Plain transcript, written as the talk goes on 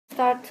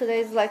start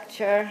today's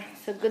lecture.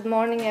 So good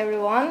morning,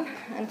 everyone.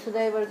 And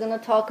today we're going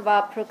to talk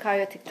about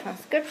prokaryotic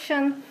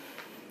transcription.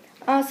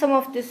 Some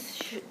of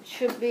this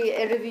should be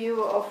a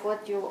review of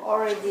what you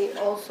already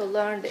also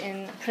learned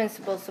in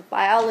Principles of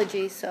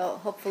Biology, so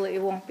hopefully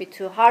it won't be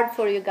too hard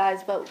for you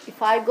guys. But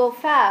if I go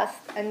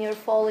fast and you're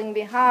falling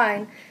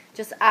behind,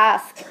 just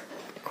ask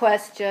a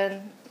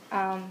question.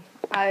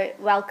 I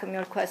welcome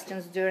your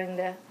questions during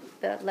the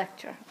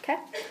lecture, okay?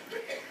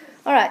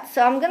 All right,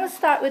 so I'm going to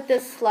start with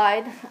this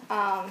slide.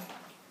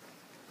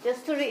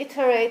 Just to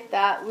reiterate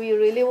that we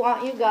really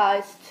want you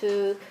guys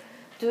to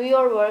do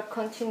your work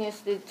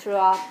continuously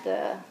throughout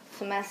the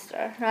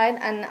semester, right?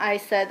 And I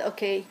said,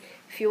 okay,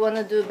 if you want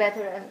to do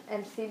better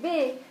in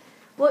MCB,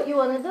 what you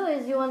want to do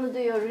is you want to do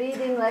your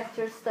reading,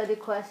 lecture, study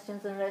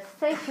questions, and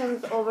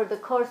recitations over the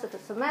course of a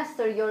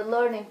semester. Your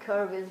learning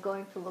curve is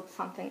going to look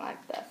something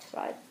like this,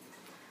 right?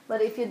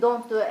 But if you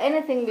don't do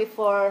anything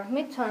before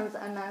midterms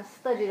and then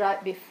study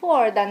right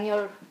before, then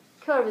your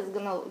curve is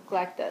going to look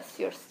like this.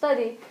 Your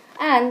study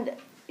and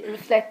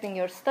reflecting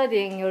your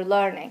studying, your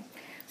learning.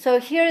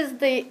 So here's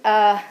the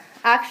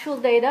actual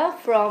data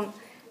from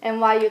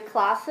NYU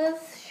classes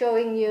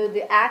showing you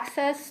the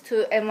access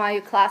to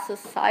NYU classes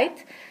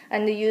site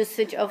and the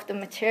usage of the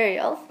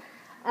materials.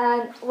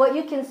 And what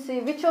you can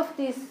see, which of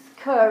these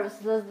curves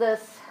does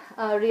this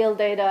real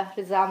data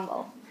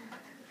resemble?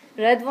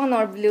 Red one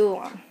or blue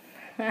one?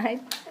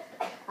 Right?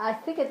 I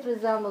think it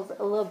resembles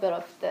a little bit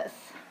of this,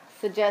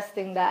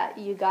 suggesting that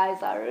you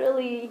guys are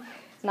really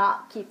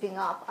not keeping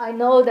up. I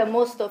know that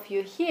most of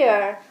you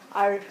here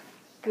are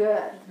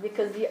good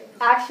because you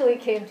actually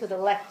came to the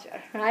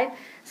lecture, right?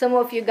 Some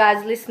of you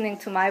guys listening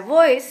to my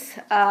voice,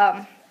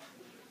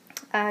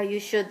 you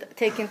should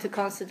take into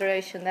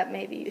consideration that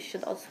maybe you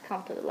should also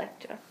come to the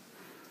lecture.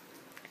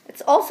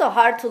 It's also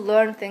hard to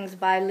learn things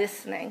by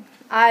listening.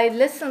 I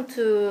listened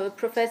to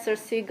Professor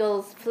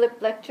Siegel's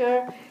flip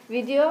lecture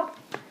video,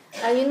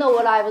 and you know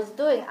what I was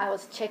doing? I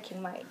was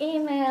checking my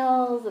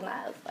emails, and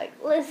I was like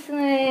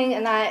listening,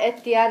 and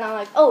at the end I'm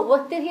like, oh,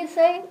 what did he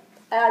say?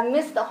 And I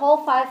missed the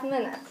whole 5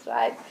 minutes,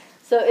 right?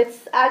 So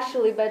it's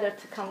actually better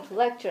to come to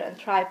lecture and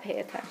try pay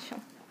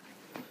attention.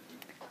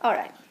 All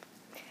right.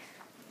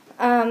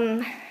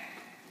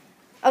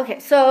 Okay,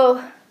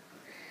 so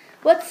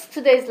what's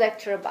today's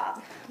lecture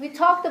about? We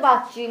talked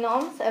about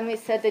genomes, and we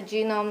said the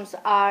genomes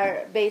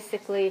are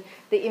basically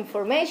the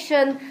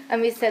information,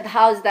 and we said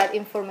how is that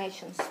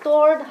information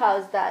stored, how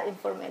is that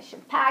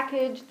information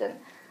packaged and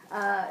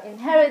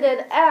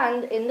inherited,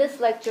 and in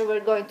this lecture we're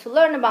going to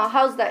learn about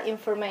how is that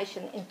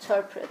information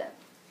interpreted,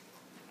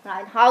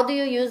 right? How do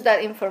you use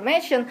that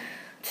information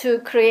to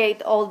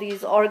create all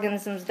these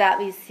organisms that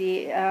we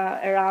see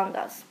around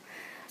us?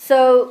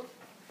 So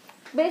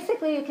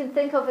basically, you can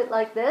think of it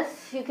like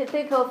this. You can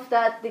think of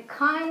that the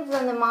kinds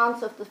and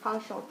amounts of the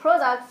functional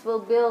products will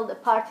build a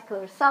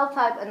particular cell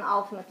type and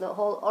ultimately a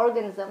whole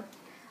organism.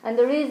 And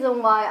the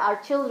reason why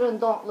our children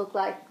don't look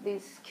like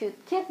these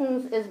cute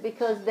kittens is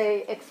because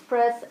they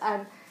express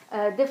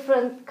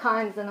different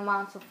kinds and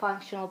amounts of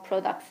functional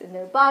products in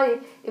their body,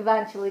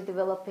 eventually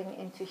developing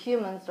into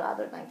humans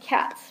rather than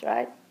cats,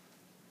 right?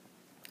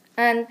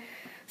 And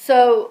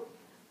so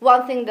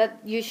one thing that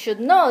you should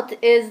note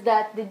is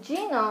that the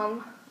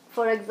genome,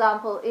 for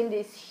example, in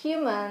these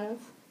humans,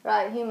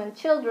 right, human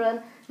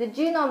children, the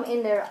genome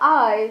in their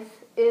eyes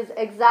is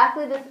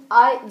exactly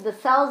the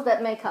cells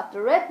that make up the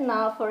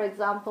retina, for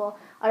example,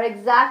 are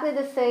exactly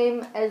the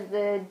same as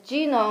the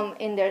genome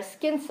in their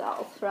skin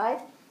cells, right?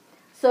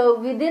 So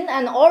within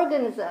an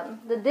organism,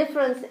 the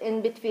difference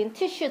in between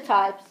tissue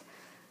types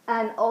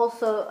and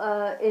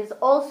also is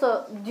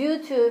also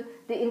due to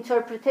the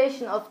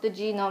interpretation of the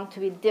genome to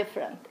be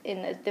different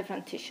in the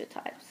different tissue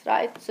types,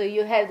 right? So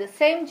you have the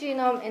same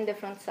genome in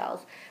different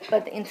cells,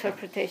 but the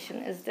interpretation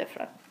is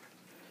different.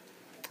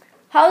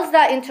 How does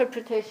that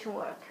interpretation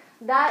work?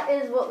 That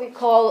is what we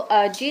call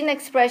gene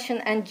expression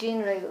and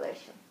gene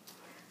regulation.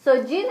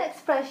 So gene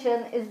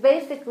expression is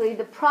basically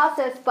the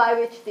process by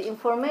which the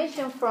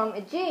information from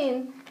a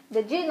gene,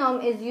 the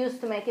genome, is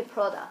used to make a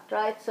product,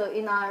 right? So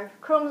in our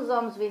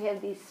chromosomes, we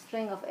have this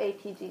string of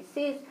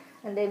ATGCs,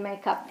 and they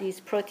make up these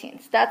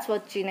proteins. That's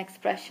what gene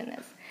expression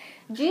is.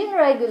 Gene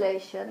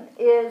regulation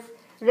is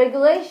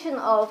regulation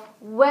of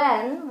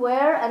when,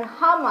 where, and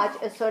how much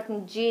a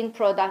certain gene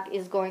product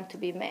is going to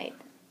be made,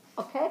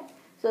 okay?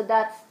 So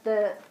that's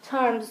the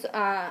terms,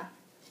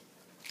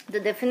 the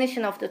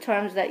definition of the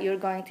terms that you're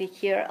going to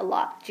hear a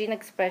lot, gene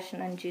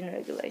expression and gene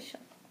regulation.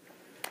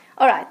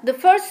 All right, the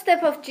first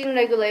step of gene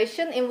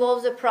regulation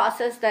involves a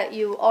process that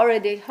you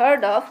already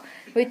heard of,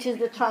 which is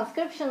the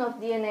transcription of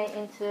DNA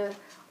into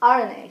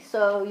RNA.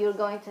 So you're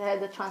going to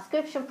have the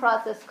transcription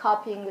process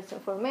copying this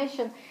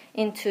information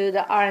into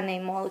the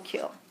RNA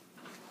molecule.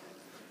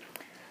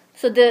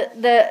 So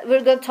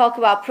we're going to talk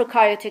about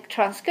prokaryotic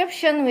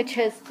transcription, which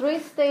has 3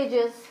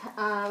 stages,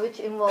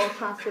 which involve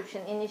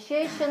transcription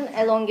initiation,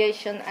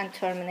 elongation, and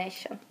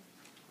termination.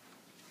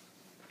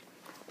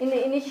 In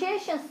the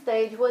initiation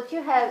stage, what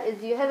you have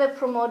is you have a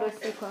promoter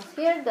sequence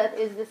here that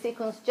is the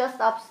sequence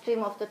just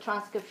upstream of the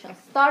transcription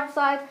start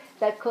site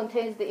that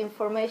contains the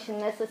information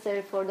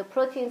necessary for the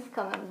proteins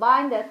come and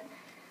bind it.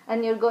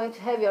 And you're going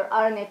to have your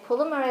RNA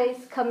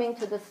polymerase coming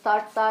to the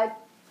start site.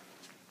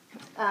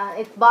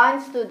 It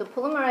binds to the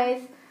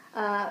polymerase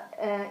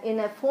in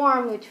a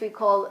form which we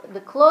call the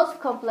closed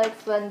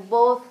complex when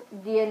both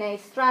DNA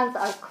strands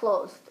are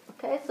closed.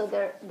 Okay, so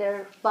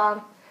they're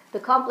bound. The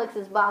complex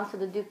is bound to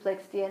the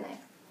duplex DNA.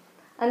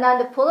 And then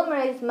the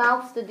polymerase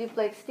melts the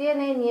duplex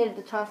DNA near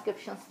the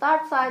transcription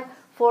start site,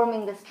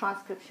 forming this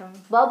transcription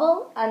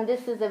bubble. And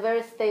this is a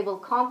very stable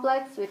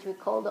complex, which we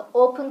call the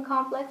open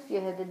complex.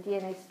 You have the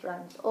DNA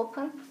strands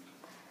open.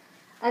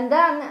 And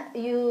then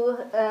you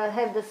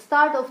have the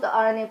start of the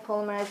RNA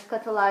polymerase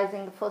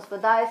catalyzing the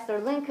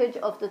phosphodiester linkage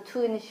of the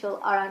two initial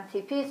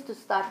RNTPs to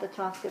start the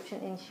transcription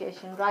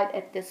initiation right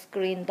at this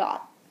green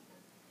dot.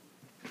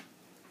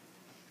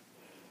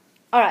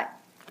 All right.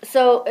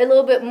 So a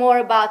little bit more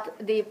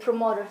about the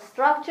promoter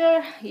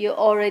structure. You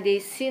already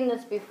seen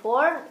this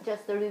before,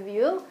 just a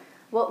review.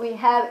 What we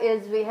have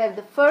is we have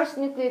the first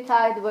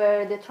nucleotide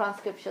where the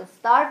transcription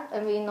starts,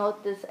 and we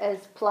note this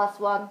as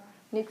 +1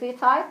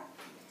 nucleotide.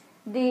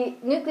 The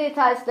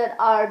nucleotides that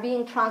are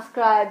being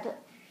transcribed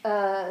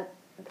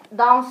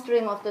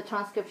downstream of the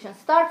transcription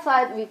start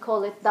site, we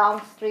call it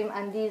downstream,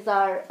 and these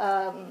are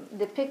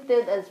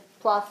depicted as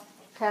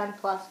 +10,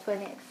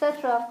 +20,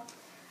 etc.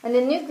 And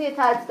the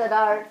nucleotides that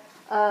are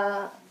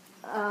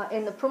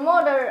in the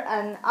promoter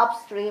and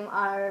upstream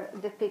are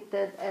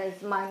depicted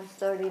as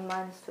 -30,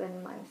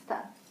 -20,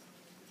 -10.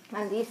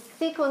 And these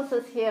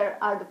sequences here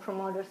are the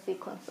promoter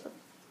sequences.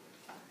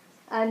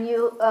 And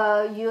you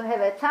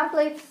have a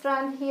template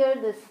strand here,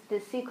 the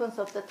sequence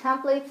of the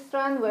template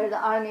strand where the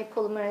RNA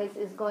polymerase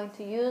is going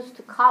to use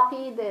to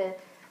copy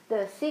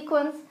the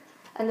sequence.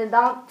 And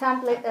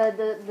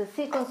the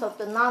sequence of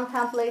the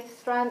non-template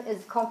strand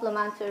is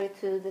complementary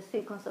to the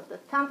sequence of the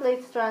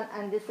template strand,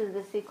 and this is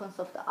the sequence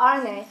of the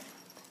RNA.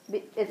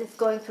 It is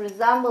going to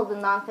resemble the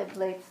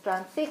non-template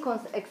strand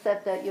sequence,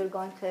 except that you're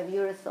going to have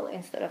uracil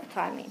instead of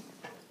thymidine.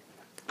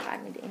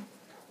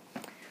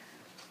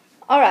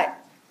 All right,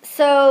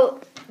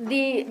 so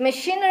the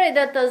machinery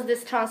that does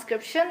this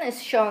transcription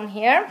is shown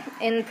here.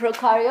 In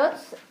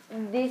prokaryotes,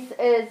 this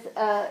is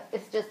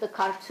it's just a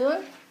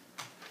cartoon.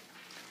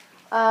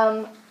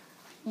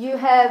 You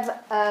have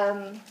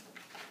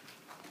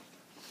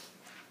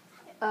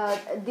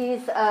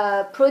these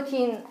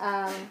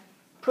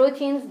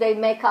proteins, they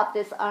make up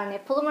this RNA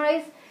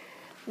polymerase.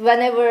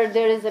 Whenever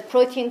there is a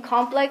protein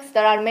complex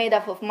that are made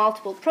up of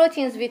multiple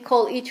proteins, we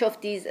call each of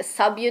these a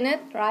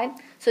subunit, right?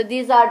 So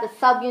these are the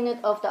subunit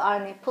of the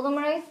RNA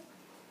polymerase.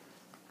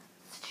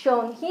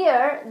 Shown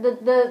here,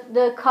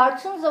 the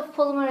cartoons of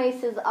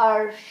polymerases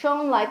are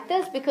shown like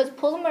this because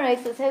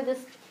polymerases have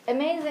this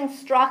amazing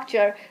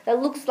structure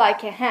that looks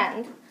like a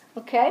hand,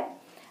 okay?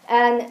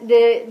 And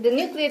the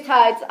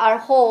nucleotides are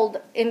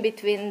held in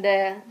between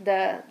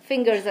the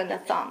fingers and the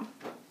thumb.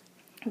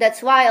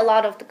 That's why a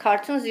lot of the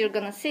cartoons you're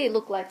going to see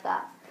look like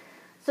that.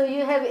 So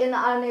you have in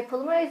RNA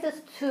polymerases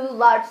two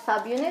large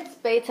subunits,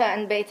 beta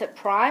and beta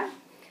prime.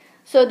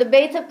 So the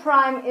beta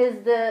prime is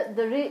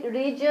the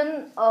region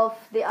of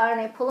the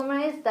RNA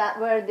polymerase that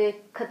where the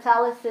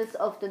catalysis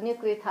of the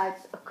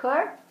nucleotides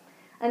occur.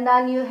 And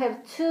then you have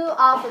two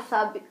alpha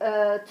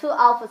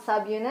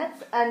subunits,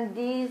 and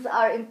these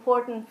are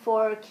important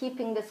for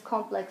keeping this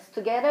complex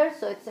together.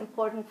 So it's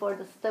important for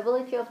the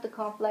stability of the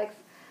complex.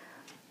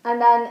 And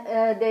then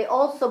they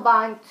also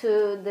bind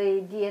to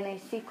the DNA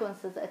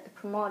sequences at the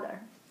promoter.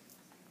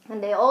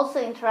 And they also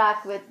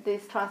interact with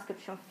these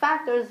transcription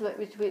factors,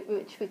 which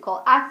we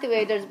call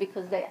activators,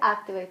 because they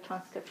activate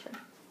transcription.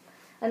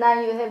 And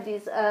then you have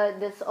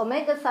this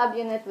omega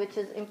subunit, which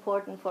is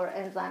important for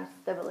enzyme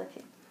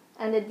stability.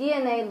 And the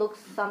DNA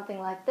looks something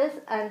like this.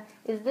 And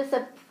is this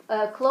a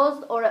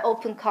closed or an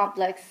open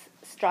complex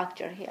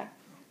structure here?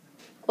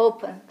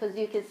 Open, because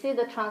you can see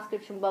the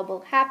transcription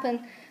bubble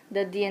happen.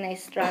 The DNA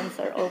strands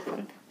are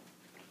opened.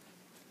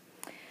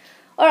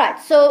 All right,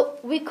 so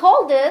we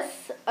call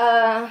this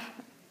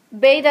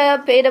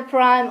beta, beta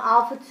prime,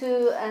 alpha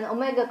 2, and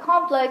omega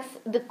complex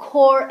the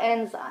core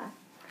enzyme.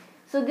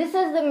 So this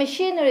is the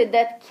machinery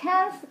that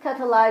can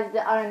catalyze the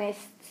RNA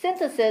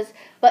synthesis,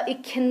 but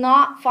it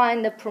cannot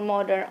find the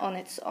promoter on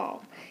its own.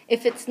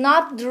 If it's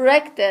not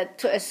directed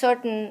to a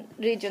certain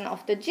region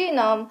of the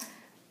genome,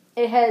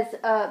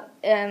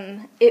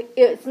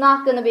 it's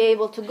not going to be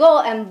able to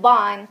go and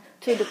bind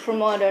to the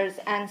promoters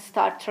and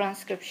start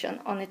transcription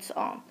on its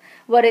own.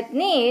 What it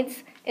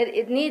needs,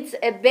 it needs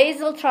a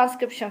basal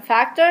transcription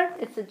factor.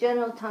 It's a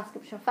general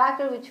transcription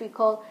factor, which we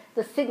call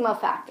the sigma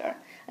factor.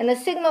 And the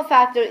sigma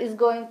factor is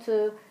going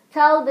to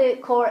tell the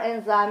core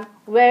enzyme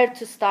where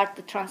to start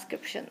the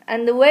transcription.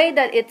 And the way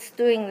that it's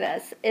doing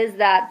this is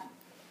that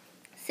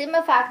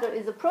sigma factor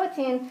is a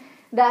protein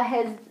that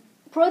has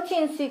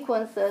protein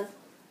sequences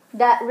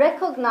that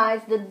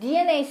recognize the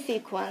DNA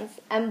sequence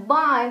and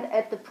bind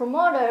at the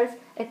promoters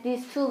at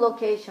these two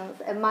locations,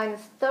 at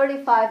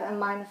 -35 and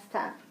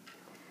 -10.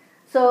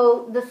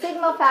 So the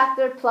sigma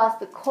factor plus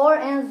the core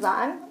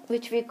enzyme,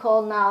 which we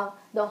call now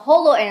the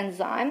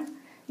holoenzyme,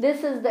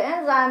 this is the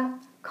enzyme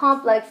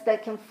complex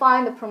that can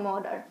find the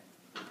promoter.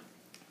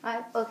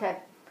 Right? Okay.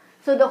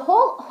 So the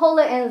whole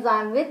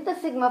holoenzyme with the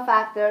sigma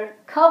factor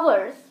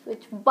covers,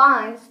 which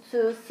binds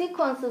to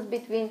sequences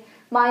between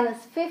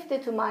 -50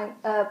 to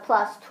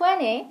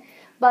 +20,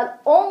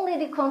 but only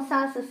the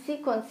consensus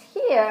sequence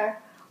here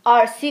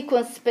are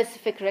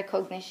sequence-specific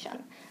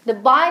recognition. The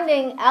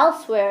binding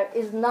elsewhere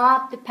is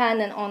not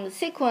dependent on the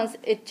sequence,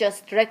 it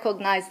just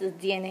recognizes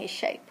DNA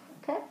shape.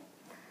 Okay?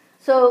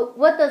 So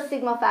what does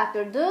sigma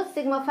factor do?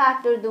 Sigma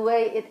factor, the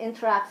way it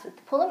interacts with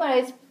the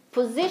polymerase,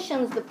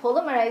 positions the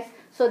polymerase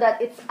so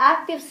that its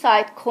active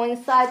site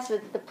coincides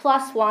with the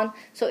 +1,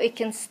 so it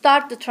can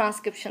start the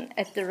transcription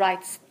at the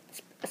right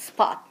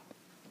spot.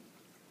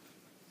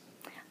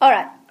 All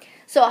right.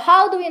 So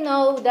how do we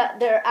know that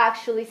there are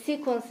actually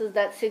sequences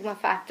that sigma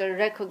factor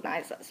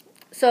recognizes?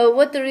 So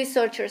what the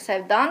researchers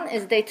have done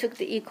is they took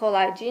the E.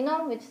 coli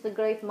genome, which is a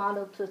great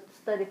model to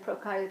study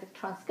prokaryotic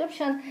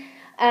transcription,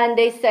 and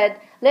they said,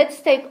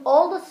 let's take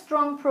all the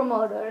strong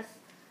promoters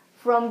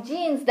from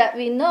genes that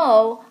we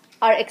know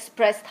are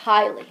expressed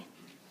highly.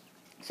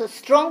 So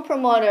strong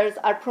promoters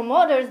are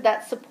promoters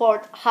that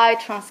support high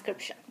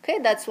transcription. Okay,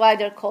 that's why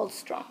they're called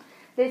strong.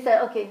 They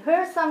said, okay, here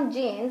are some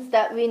genes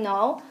that we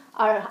know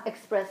are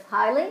expressed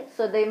highly,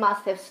 so they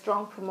must have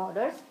strong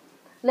promoters.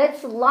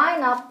 Let's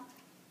line up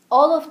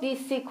all of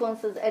these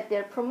sequences at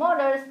their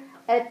promoters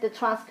at the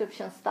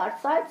transcription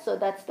start site, so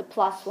that's the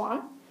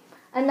 +1.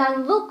 And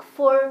then look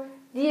for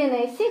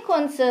DNA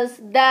sequences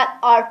that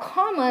are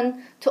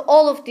common to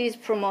all of these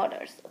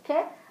promoters,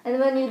 okay? And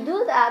when you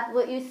do that,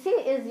 what you see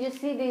is you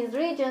see these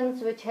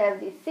regions which have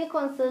these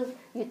sequences.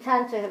 You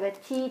tend to have a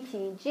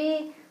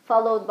TTG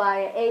followed by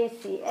an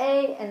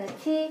ACA and a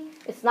T.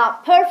 It's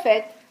not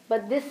perfect,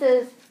 but this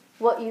is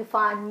what you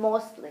find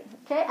mostly,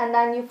 okay? And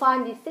then you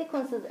find these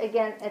sequences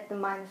again at the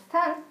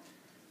 -10,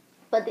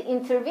 but the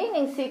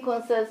intervening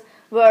sequences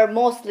were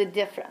mostly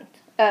different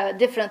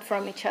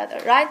from each other,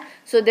 right?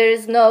 So there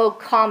is no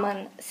common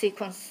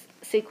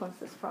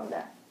sequences from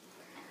there.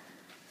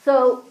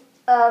 So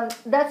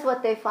that's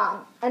what they found.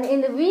 And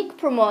in the weak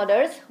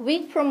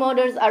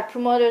promoters are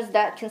promoters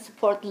that can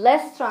support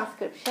less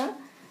transcription.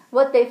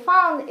 What they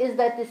found is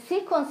that the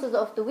sequences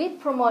of the weak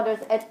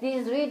promoters at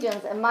these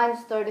regions at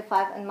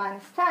 -35 and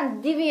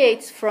 -10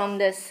 deviates from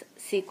this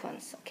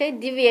sequence, okay?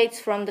 Deviates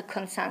from the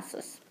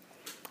consensus.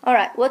 All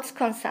right, what's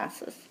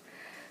consensus?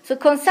 So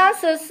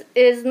consensus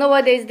is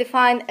nowadays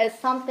defined as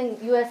something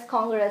U.S.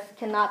 Congress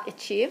cannot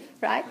achieve,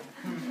 right?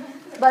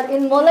 But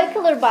in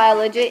molecular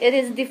biology, it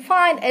is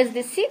defined as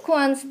the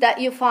sequence that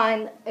you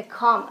find a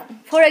common.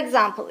 For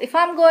example, if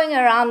I'm going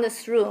around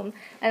this room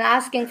and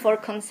asking for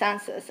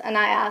consensus, and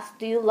I ask,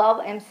 do you love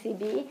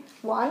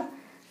MCP1?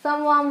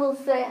 Someone will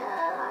say,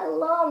 I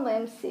love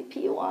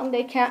MCP1.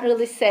 They can't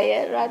really say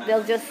it, right?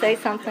 They'll just say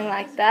something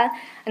like that.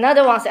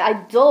 Another one say, I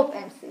dope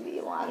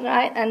MCP1,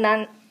 right? And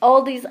then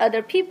all these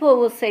other people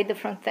will say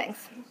different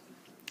things.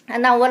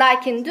 And now what I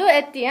can do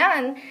at the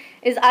end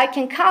is I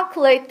can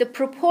calculate the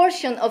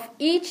proportion of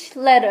each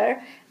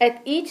letter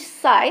at each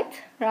site,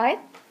 right?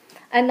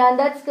 And then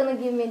that's going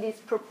to give me these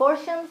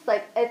proportions.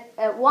 Like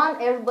at one,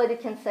 everybody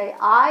can say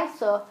I,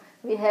 so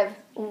we have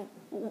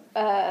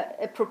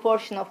a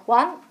proportion of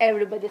 1.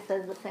 Everybody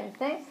says the same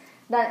thing.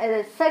 Then at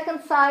the second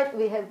site,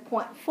 we have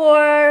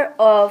 0.4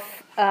 of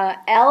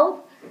L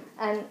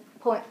and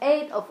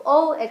 0.8 of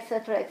O,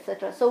 etc.,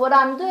 etc. So what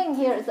I'm doing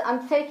here is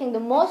I'm taking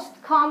the most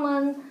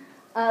common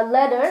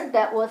letter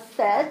that was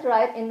said,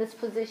 right, in this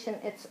position,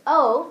 it's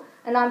O,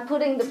 and I'm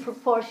putting the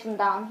proportion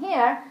down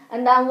here,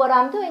 and then what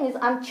I'm doing is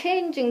I'm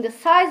changing the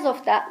size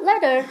of that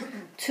letter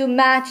to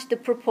match the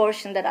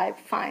proportion that I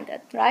find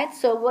it, right?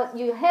 So what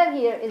you have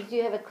here is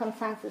you have a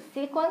consensus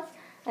sequence,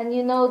 and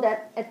you know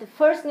that at the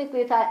first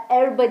nucleotide,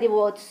 everybody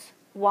votes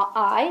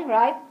I,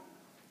 right?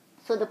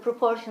 So the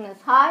proportion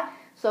is high.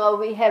 So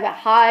we have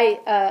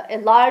a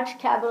large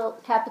capital,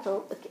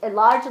 a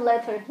large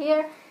letter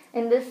here.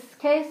 In this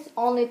case,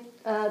 only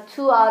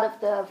 2 out of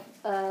the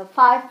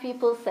 5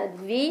 people said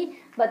V,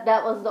 but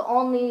that was the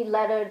only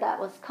letter that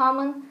was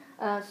common.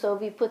 So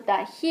we put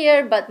that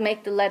here, but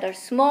make the letter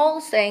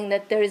small, saying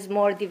that there is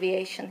more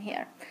deviation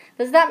here.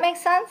 Does that make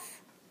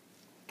sense?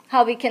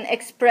 How we can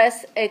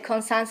express a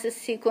consensus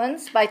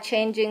sequence by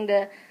changing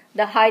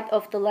the height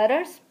of the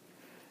letters?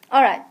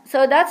 All right,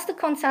 so that's the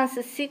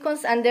consensus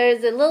sequence, and there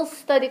is a little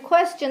study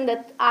question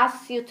that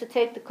asks you to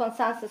take the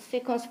consensus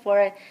sequence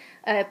for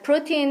a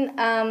protein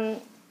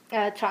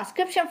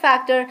transcription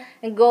factor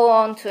and go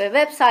on to a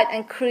website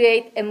and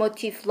create a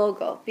motif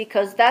logo,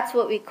 because that's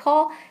what we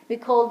call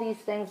these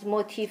things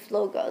motif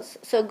logos.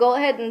 So go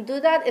ahead and do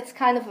that. It's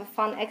kind of a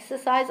fun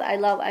exercise. I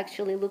love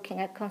actually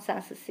looking at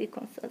consensus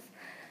sequences.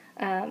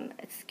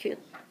 It's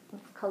cute.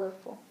 It's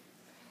colorful.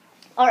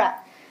 All right.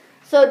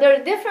 So there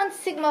are different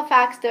sigma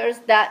factors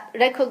that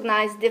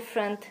recognize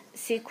different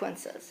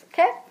sequences,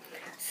 okay?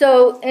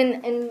 So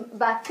in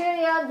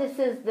bacteria, this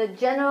is the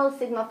general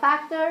sigma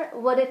factor.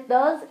 What it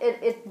does,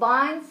 it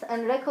binds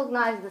and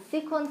recognizes the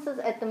sequences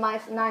at the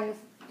minus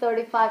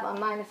 35 or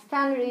minus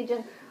 10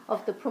 region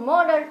of the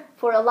promoter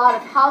for a lot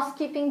of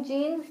housekeeping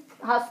genes.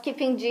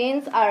 Housekeeping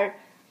genes are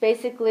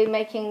basically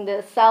making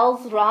the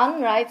cells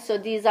run, right? So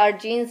these are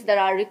genes that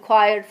are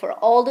required for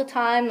all the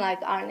time, like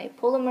RNA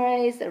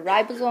polymerase, the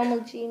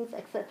ribosomal genes,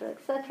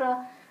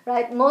 etc.,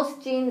 right?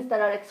 Most genes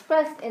that are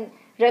expressed in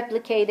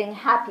replicating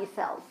happy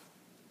cells.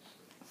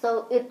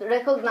 So it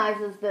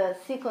recognizes the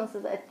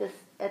sequences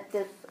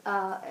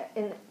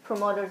in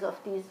promoters of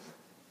these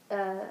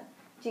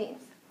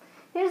genes.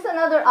 Here's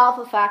another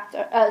alpha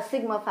factor,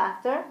 sigma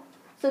factor.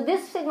 So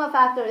this sigma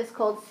factor is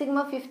called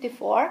sigma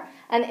 54,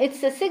 and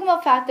it's a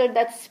sigma factor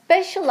that's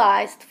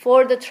specialized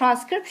for the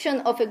transcription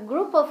of a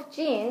group of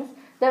genes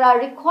that are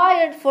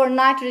required for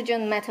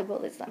nitrogen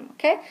metabolism.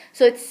 Okay,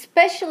 so it's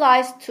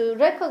specialized to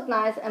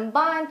recognize and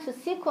bind to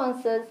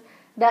sequences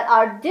that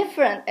are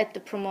different at the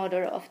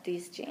promoter of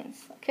these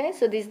genes. Okay,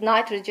 so these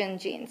nitrogen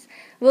genes.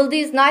 Will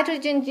these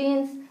nitrogen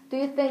genes, do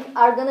you think,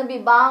 are going to be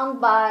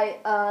bound by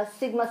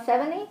sigma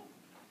 70?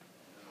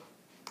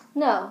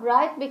 No,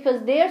 right?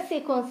 Because their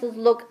sequences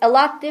look a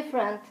lot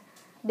different.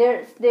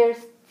 Their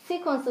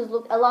sequences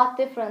look a lot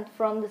different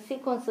from the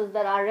sequences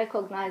that are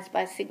recognized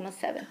by sigma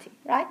 70,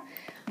 right?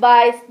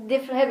 By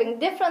having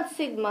different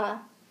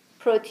sigma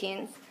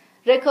proteins,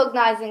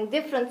 recognizing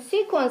different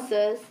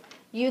sequences,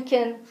 you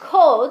can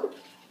code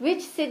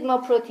which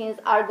sigma proteins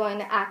are going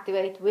to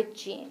activate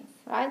which genes,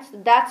 right? So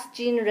that's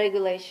gene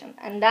regulation,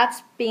 and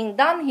that's being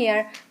done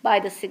here by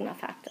the sigma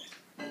factor.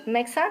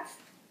 Make sense?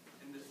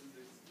 And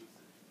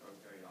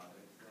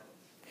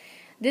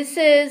this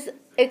is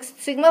exclusive to prokaryotic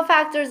cells? Sigma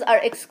factors are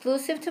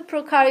exclusive to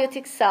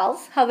prokaryotic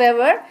cells.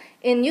 However,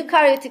 in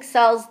eukaryotic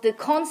cells, the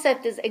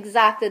concept is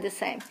exactly the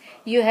same.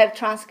 You have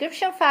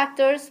transcription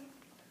factors,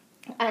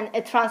 and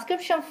a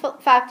transcription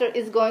factor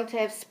is going to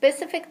have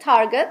specific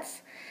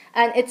targets,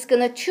 and it's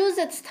going to choose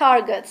its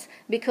targets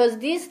because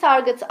these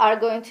targets are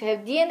going to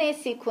have DNA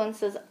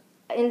sequences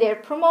in their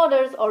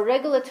promoters or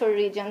regulatory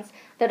regions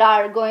that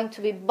are going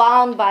to be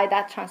bound by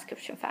that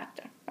transcription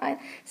factor, right?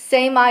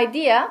 Same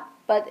idea,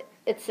 but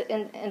it's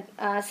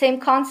same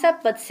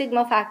concept, but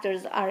sigma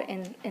factors are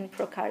in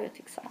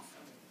prokaryotic cells.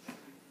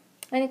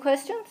 Any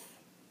questions?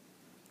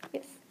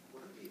 Yes?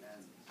 What are the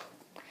ends?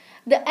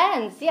 The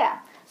ends, yeah.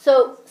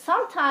 So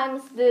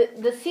sometimes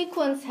the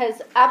sequence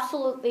has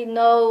absolutely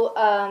no,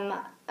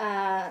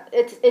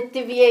 it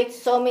deviates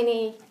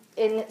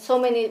in so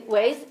many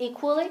ways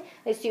equally.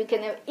 So you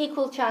can have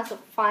equal chance of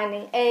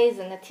finding A's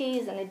and the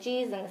T's and the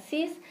G's and the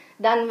C's.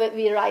 Then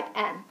we write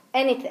N.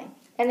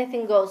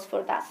 Anything goes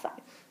for that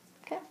side.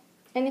 Okay?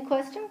 Any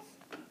questions?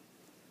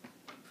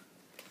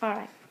 All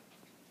right.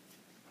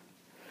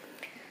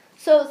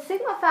 So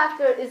sigma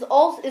factor is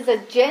a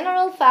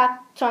general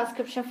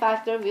transcription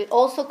factor. We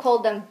also call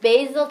them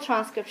basal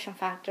transcription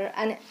factor,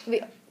 and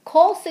we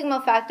call sigma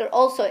factor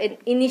also an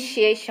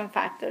initiation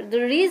factor.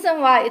 The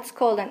reason why it's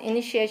called an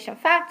initiation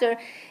factor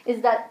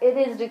is that it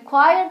is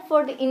required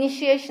for the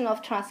initiation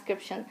of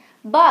transcription,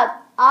 but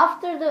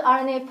after the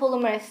RNA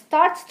polymerase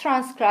starts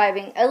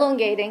transcribing,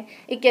 elongating,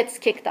 it gets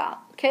kicked out.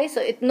 Okay,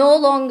 so it no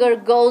longer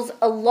goes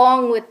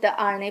along with the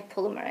RNA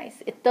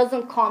polymerase. It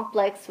doesn't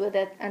complex with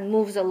it and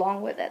moves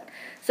along with it.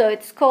 So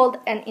it's called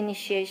an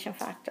initiation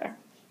factor.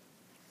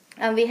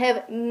 And we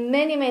have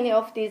many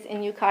of these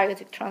in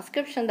eukaryotic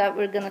transcription that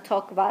we're going to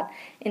talk about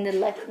in the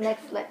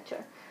next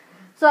lecture.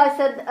 So I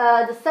said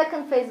the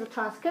second phase of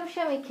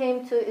transcription we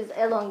came to is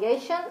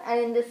elongation. And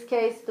in this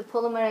case, the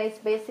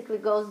polymerase basically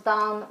goes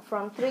down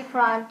from 3' to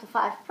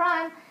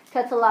 5',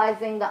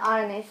 catalyzing the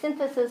RNA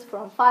synthesis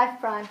from 5'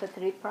 to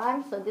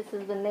 3'. So this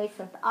is the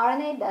nascent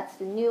RNA. That's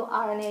the new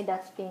RNA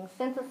that's being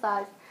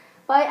synthesized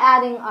by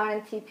adding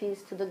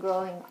RNTPs to the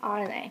growing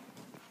RNA.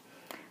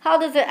 How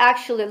does it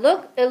actually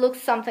look? It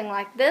looks something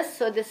like this.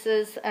 So this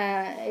is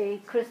a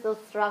crystal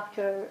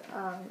structure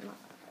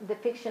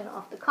depiction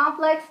of the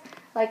complex.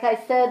 Like I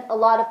said, a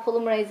lot of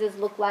polymerases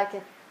look like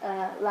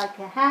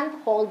a hand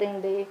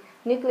holding the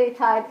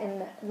nucleotide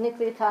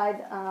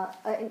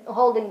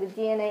holding the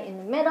DNA in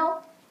the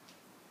middle.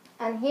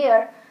 And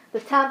here, the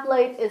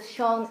template is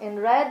shown in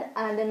red,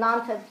 and the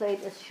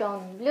non-template is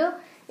shown in blue.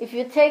 If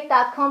you take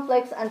that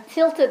complex and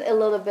tilt it a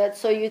little bit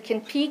so you can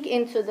peek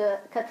into the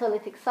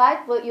catalytic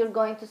site, what you're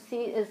going to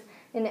see is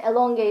in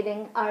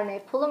elongating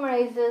RNA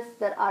polymerases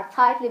that are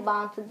tightly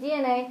bound to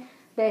DNA.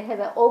 They have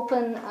an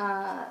open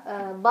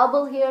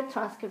bubble here,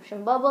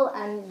 transcription bubble,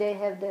 and they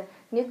have the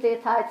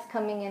nucleotides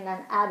coming in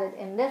and added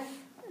in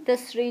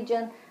this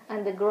region,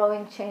 and the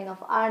growing chain of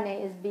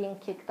RNA is being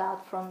kicked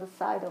out from the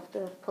side of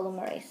the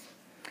polymerase.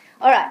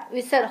 All right,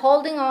 we said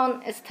holding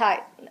on is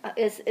tight,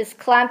 is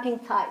clamping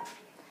tight.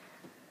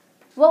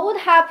 What would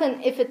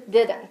happen if it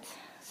didn't?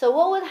 So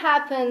what would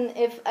happen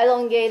if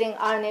elongating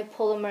RNA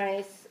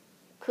polymerase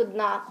could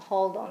not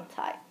hold on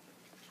tight?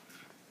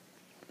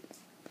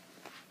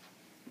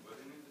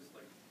 Wouldn't it just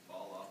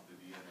fall off the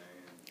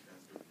DNA and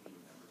transcription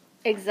would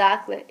never?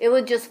 Exactly. It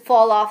would just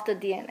fall off the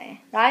DNA,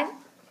 right?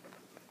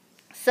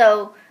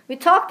 So we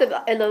talked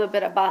a little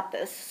bit about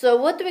this. So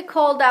what do we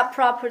call that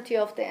property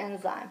of the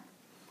enzyme?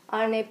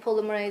 RNA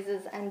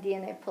polymerases and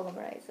DNA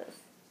polymerases.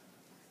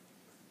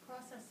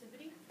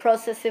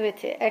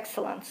 Processivity,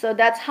 excellent. So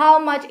that's how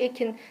much it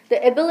can,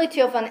 the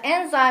ability of an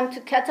enzyme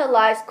to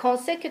catalyze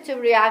consecutive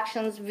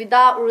reactions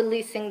without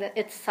releasing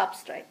its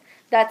substrate.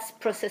 That's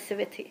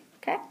processivity,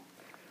 okay?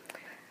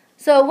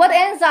 So what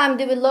enzyme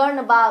do we learn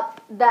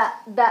about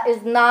that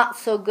is not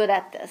so good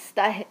at this,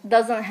 that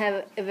doesn't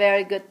have a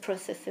very good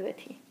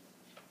processivity?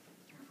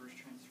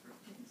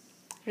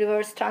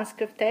 Reverse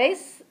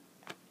transcriptase.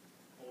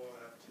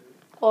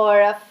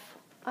 Or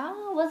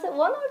was it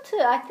 1 or 2?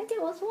 I think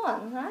it was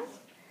 1, right?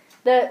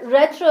 The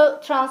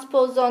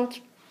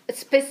retrotransposon,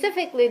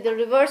 specifically the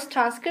reverse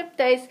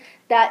transcriptase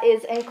that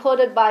is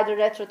encoded by the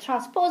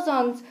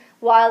retrotransposons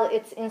while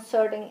it's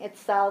inserting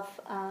itself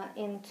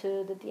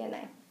into the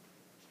DNA.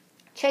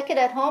 Check it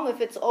at home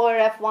if it's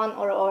ORF1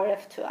 or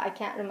ORF2. I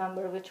can't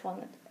remember which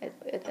one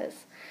it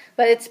is.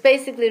 But it's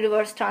basically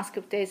reverse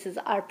transcriptases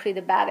are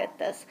pretty bad at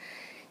this.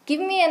 Give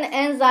me an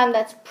enzyme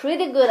that's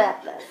pretty good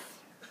at this.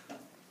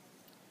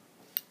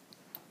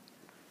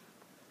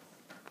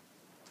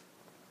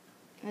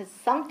 It's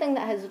something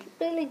that has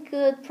really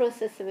good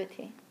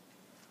processivity.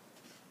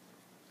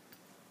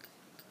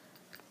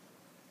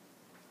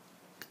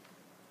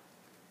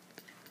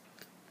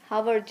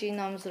 How are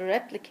genomes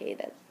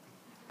replicated?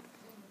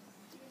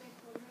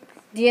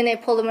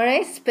 DNA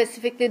polymerase,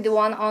 specifically the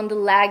one on the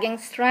lagging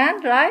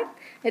strand, right?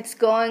 It's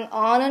going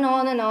on and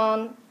on and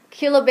on,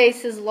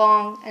 kilobases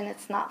long, and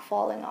it's not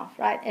falling off,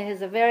 right? It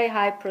has a very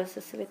high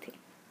processivity.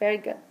 Very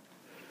good.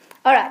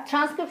 All right,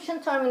 transcription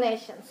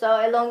termination.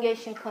 So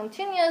elongation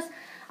continues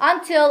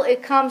until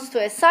it comes to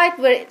a site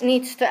where it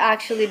needs to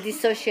actually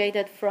dissociate.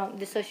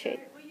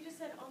 What you just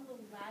said on the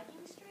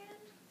lagging strand?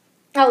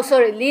 Oh,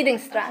 sorry, leading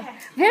strand. Okay.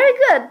 Very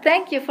good.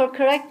 Thank you for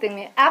correcting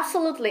me.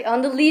 Absolutely,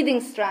 on the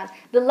leading strand.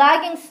 The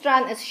lagging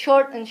strand is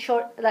short,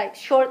 like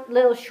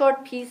little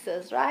short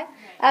pieces, right?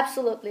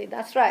 Absolutely,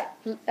 that's right.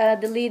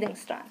 The leading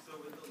strand. So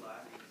with the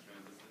lagging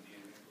strand, does the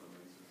DNA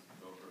polymerase just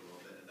go for a little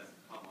bit and then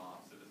come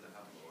off? So does it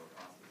have lower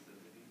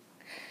processivity?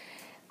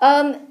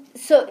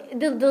 So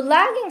the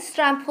lagging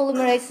strand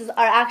polymerases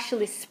are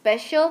actually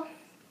special.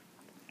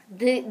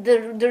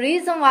 The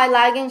reason why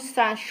lagging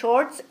strand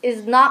shorts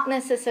is not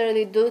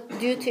necessarily due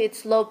to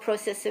its low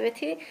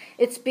processivity.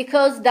 It's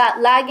because that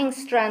lagging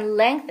strand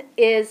length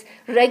is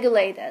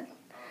regulated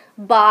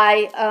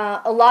by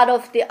a lot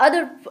of the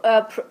other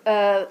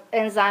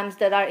enzymes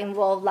that are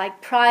involved,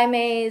 like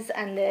primase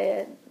and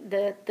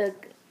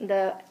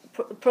the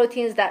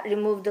proteins that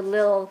remove the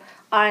little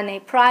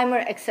RNA primer,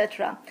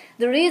 etc.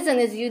 The reason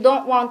is you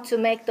don't want to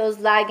make those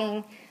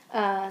lagging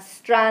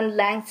strand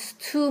lengths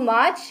too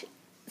much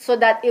so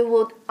that it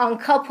would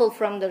uncouple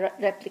from the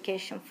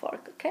replication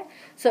fork, okay?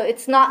 So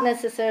it's not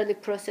necessarily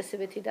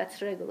processivity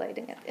that's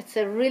regulating it. It's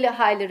a really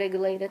highly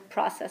regulated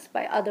process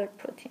by other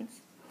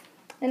proteins.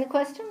 Any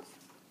questions?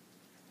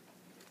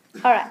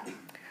 All right.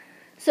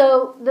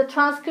 So the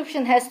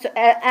transcription has to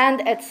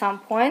end at some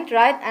point,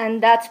 right?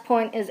 And that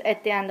point is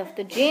at the end of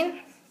the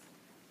gene.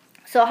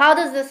 So how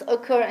does this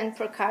occur in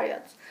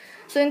prokaryotes?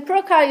 So in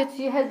prokaryotes,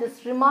 you have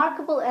this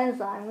remarkable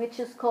enzyme,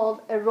 which is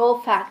called a Rho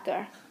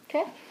factor,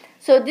 okay?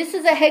 So this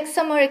is a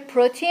hexameric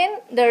protein.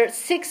 There are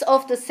 6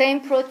 of the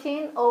same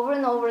protein over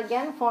and over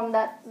again, form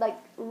that like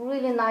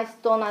really nice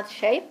donut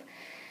shape.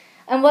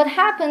 And what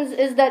happens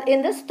is that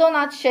in this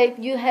donut shape,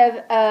 you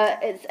have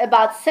it's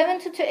about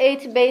 70 to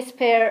 80 base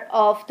pair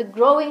of the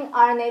growing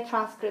RNA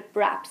transcript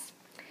wraps.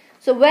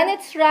 So when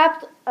it's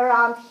wrapped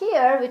around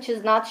here, which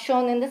is not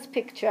shown in this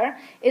picture,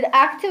 it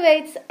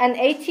activates an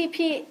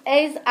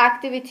ATPase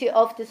activity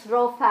of this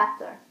Rho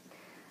factor.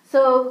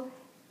 So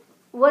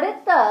what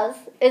it does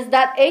is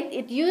that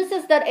it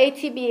uses that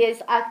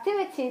ATPase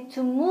activity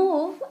to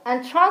move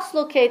and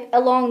translocate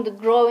along the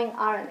growing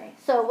RNA.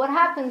 So what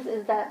happens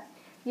is that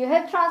you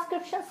have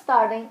transcription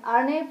starting,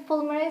 RNA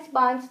polymerase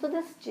binds to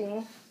this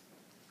gene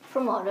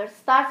promoter,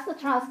 starts the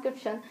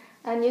transcription,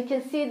 and you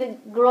can see the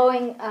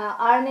growing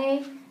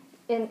RNA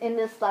in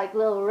this like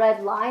little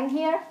red line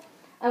here.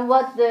 And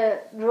what the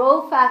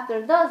Rho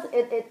factor does,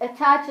 it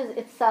attaches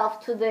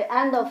itself to the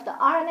end of the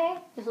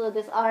RNA, so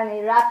this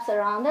RNA wraps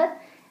around it,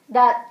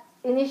 that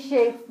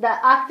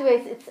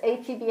activates its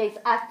ATPase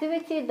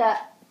activity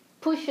that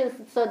pushes,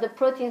 so the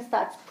protein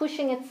starts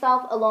pushing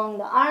itself along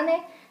the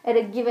RNA at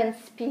a given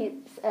speed.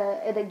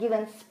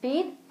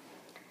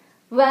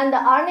 When the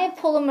RNA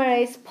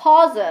polymerase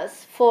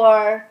pauses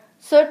for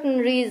certain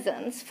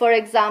reasons, for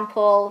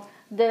example,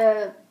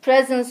 the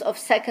presence of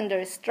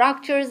secondary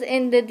structures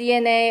in the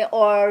DNA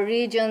or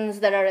regions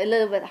that are a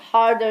little bit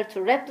harder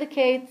to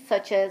replicate,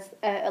 such as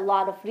a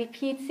lot of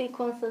repeat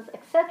sequences,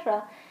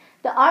 etc.,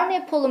 the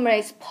RNA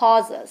polymerase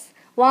pauses.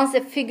 Once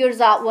it figures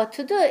out what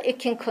to do, it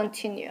can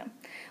continue.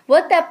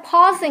 What that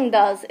pausing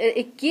does,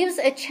 it gives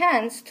a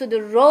chance to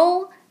the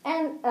Rho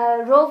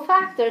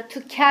factor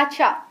to catch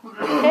up.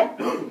 Okay?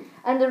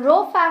 And the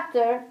Rho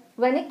factor,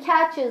 when it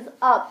catches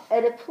up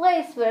at a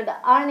place where the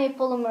RNA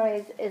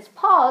polymerase is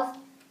paused,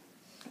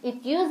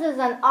 it uses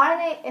an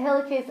RNA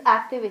helicase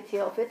activity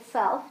of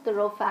itself, the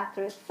rho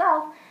factor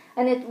itself,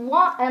 and it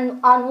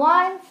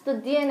unwinds the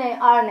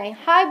DNA-RNA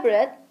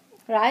hybrid,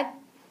 right?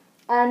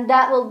 And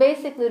that will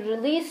basically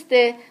release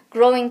the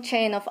growing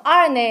chain of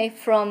RNA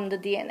from the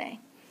DNA.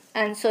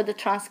 And so the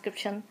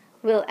transcription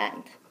will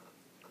end.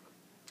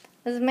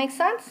 Does it make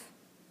sense?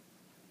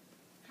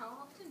 How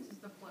often does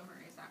the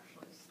polymerase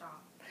actually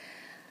stop?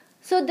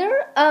 So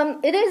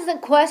it is a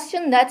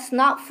question that's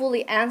not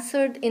fully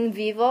answered in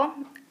vivo.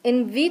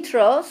 In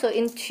vitro, so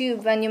in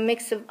tube, when you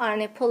mix of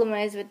RNA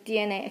polymerase with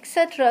DNA,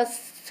 etc.,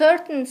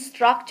 certain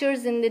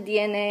structures in the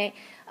DNA,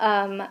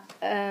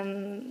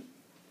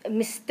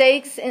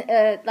 mistakes,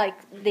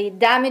 like the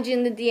damage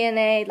in the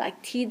DNA,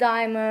 like T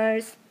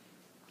dimers,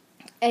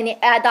 any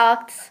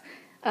adducts,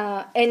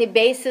 any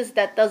bases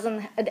that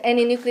doesn't,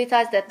 any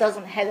nucleotides that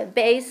doesn't have a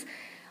base,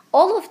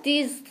 all of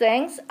these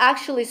things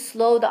actually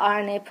slow the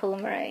RNA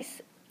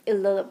polymerase a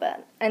little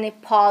bit, and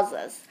it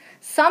pauses.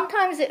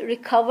 Sometimes it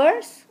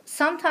recovers,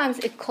 sometimes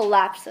it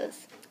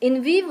collapses.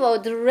 In vivo,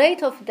 the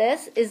rate of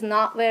this is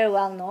not very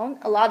well known.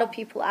 A lot of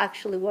people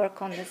actually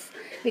work on this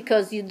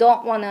because you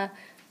don't want to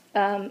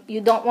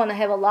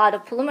have a lot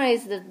of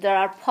polymerase that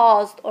are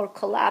paused or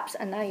collapse,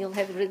 and now you'll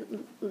have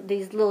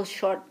these little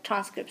short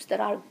transcripts that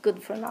are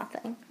good for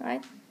nothing,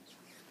 right?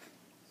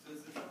 So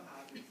is this what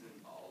happens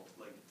in all?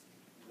 Like,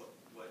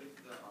 what if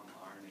the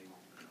RNA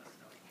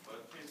messed up? What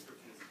if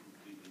transcription is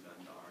completely done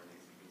to RNA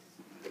sequence is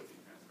completely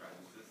transcribed?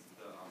 Is this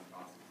the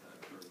process that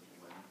occurs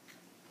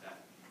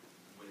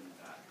when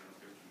that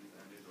transcription is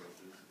ended, or is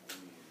this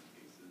only in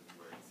cases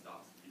where it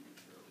stops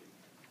prematurely?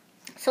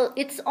 So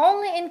it's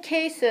only in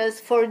cases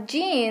for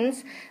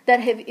genes that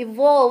have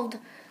evolved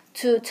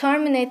to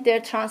terminate their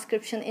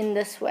transcription in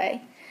this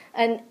way.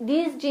 And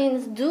these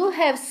genes do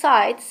have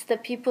sites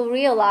that people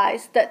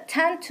realize that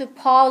tend to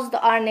pause the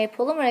RNA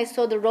polymerase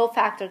so the rho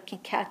factor can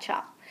catch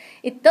up.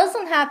 It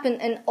doesn't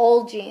happen in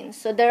all genes.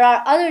 So there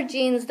are other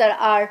genes that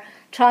are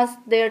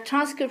their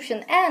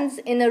transcription ends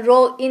in a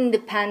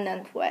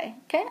rho-independent way.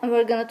 Okay, and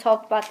we're going to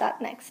talk about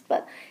that next.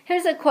 But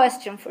here's a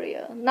question for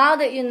you. Now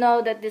that you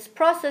know that this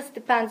process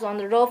depends on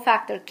the rho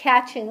factor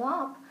catching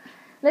up,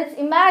 let's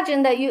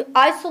imagine that you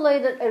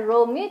isolated a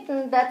rho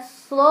mutant that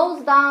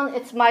slows down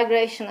its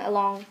migration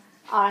along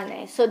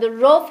RNA. So the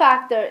rho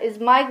factor is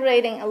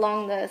migrating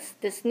along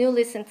this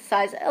newly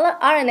synthesized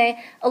RNA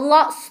a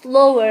lot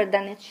slower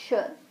than it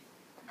should.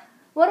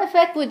 What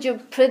effect would you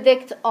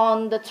predict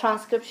on the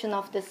transcription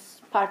of this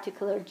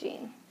particular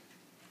gene?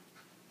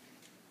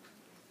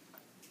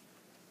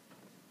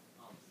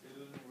 It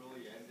doesn't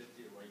really end at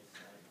the right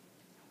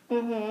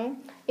site.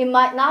 It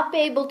might not be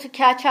able to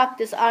catch up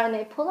this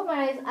RNA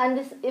polymerase, and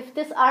if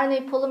this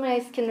RNA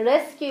polymerase can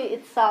rescue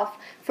itself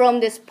from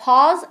this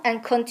pause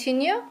and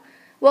continue,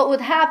 what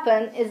would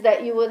happen is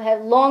that you would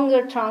have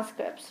longer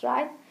transcripts,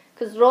 right?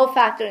 Because rho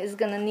factor is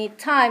going to need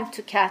time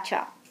to catch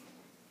up.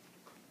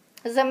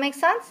 Does that make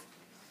sense?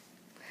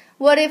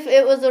 What if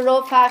it was a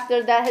rho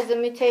factor that has a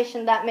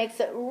mutation that makes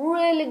it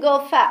really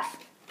go fast?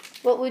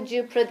 What would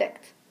you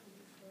predict?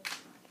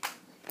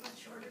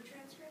 Shorter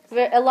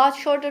transcripts? A lot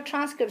shorter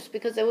transcripts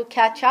because it would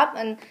catch up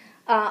and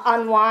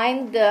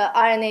unwind the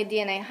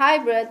RNA-DNA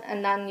hybrid,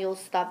 and then you'll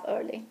stop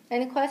early.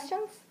 Any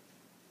questions?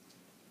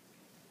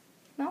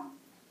 No?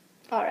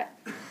 All right.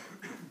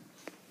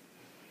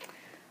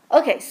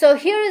 Okay, so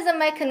here is a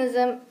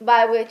mechanism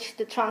by which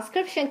the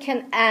transcription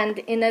can end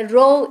in a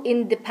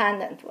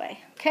rho-independent way.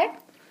 Okay?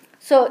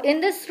 So in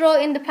this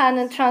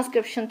rho-independent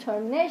transcription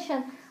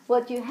termination,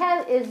 what you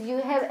have is you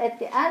have at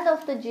the end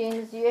of the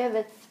genes, you have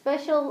a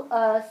special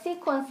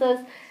sequences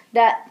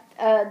that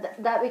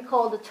we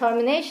call the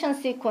termination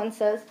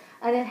sequences,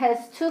 and it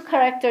has two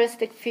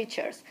characteristic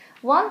features.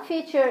 One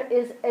feature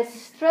is a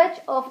stretch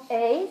of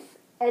A's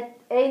at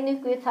A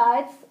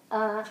nucleotides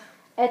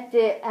at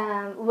the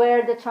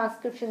where the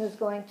transcription is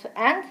going to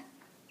end,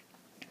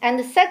 and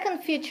the second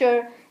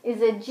feature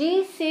is a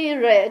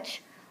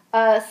GC-rich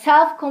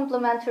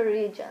self-complementary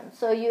region.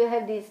 So you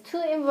have these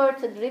two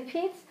inverted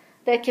repeats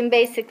that can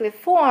basically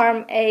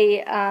form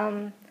a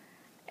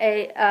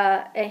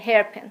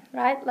hairpin,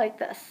 right, like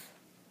this.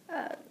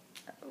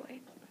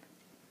 Wait.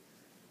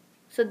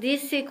 So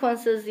these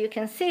sequences you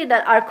can see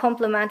that are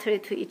complementary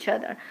to each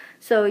other.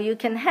 So you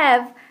can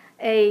have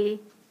a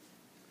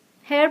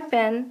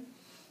hairpin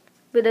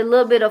with a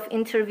little bit of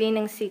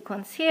intervening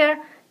sequence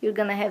here. You're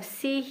going to have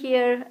C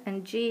here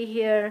and G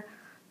here,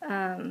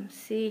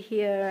 C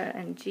here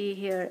and G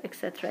here,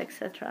 etc.,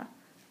 etc.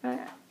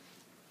 Right?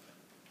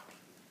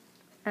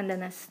 And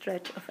then a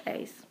stretch of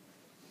A's.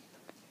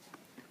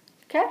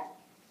 Okay?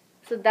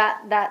 So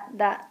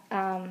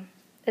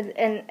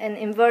an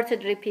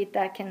inverted repeat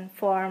that can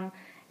form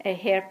a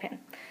hairpin.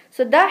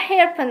 So that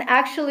hairpin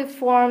actually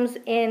forms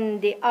in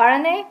the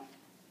RNA.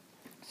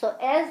 So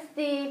as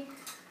these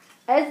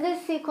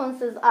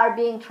sequences are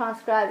being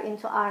transcribed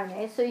into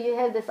RNA, so you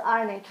have this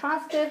RNA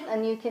transcript,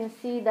 and you can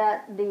see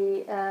that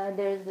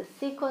there's the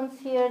sequence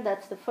here.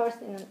 That's the first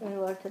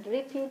inverted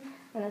repeat,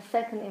 and a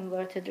second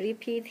inverted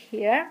repeat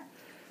here.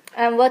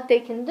 And what they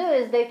can do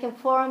is they can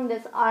form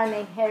this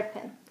RNA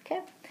hairpin.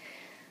 Okay.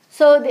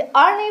 So the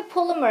RNA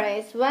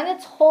polymerase, when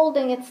it's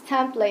holding its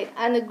template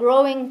and a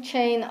growing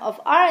chain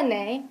of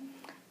RNA,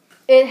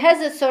 it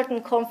has a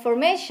certain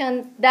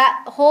conformation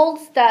that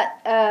holds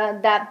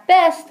that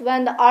best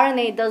when the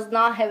RNA does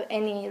not have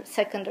any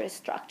secondary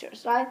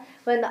structures, right?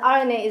 When the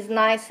RNA is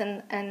nice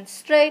and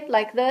straight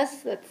like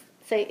this, let's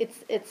say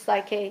it's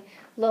like a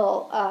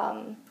little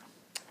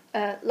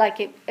like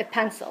a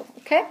pencil,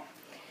 okay?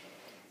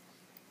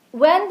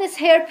 When this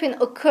hairpin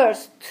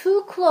occurs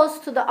too close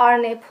to the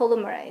RNA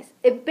polymerase,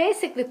 it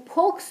basically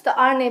pokes the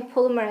RNA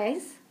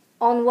polymerase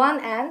on one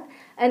end,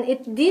 and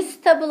it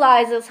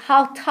destabilizes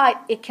how tight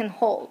it can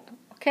hold,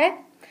 okay?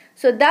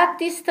 So that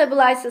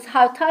destabilizes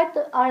how tight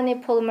the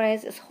RNA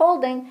polymerase is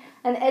holding,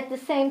 and at the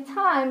same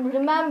time,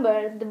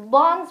 remember, the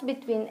bonds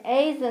between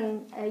A's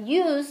and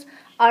U's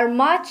are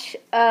much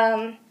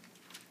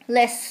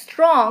less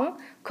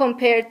strong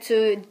compared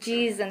to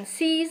G's and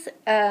C's,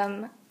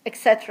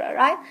 etc.,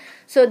 right?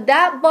 So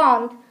that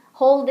bond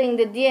holding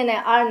the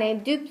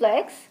DNA-RNA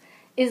duplex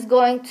is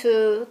going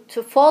to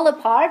fall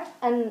apart,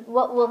 and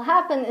what will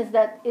happen is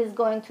that is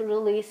going to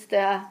release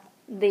the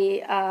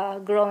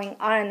growing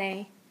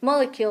RNA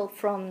molecule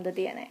from the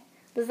DNA.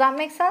 Does that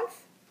make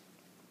sense?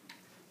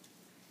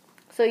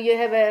 So you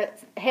have a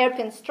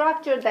hairpin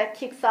structure that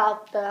kicks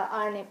out the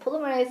RNA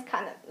polymerase,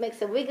 kind of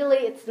makes it wiggly,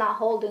 it's not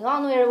holding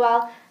on very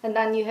well, and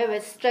then you have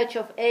a stretch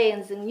of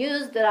A's and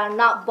U's that are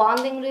not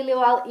bonding really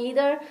well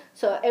either,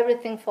 so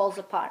everything falls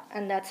apart,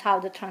 and that's how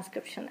the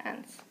transcription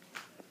ends.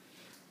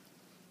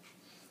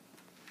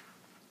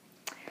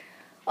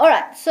 All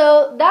right,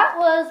 so that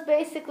was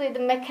basically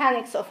the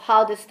mechanics of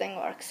how this thing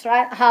works,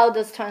 right? How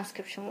this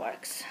transcription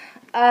works.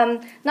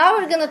 Now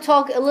we're going to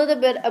talk a little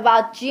bit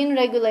about gene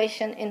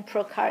regulation in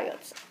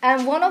prokaryotes.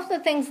 And one of the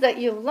things that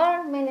you've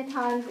learned many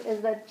times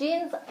is that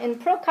genes in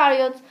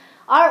prokaryotes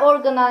are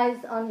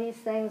organized on these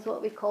things,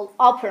 what we call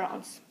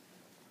operons.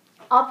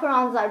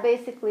 Operons are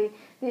basically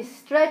this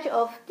stretch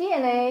of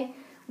DNA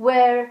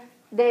where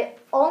they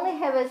only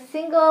have a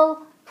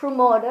single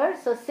promoter,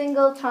 so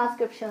single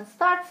transcription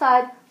start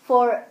site,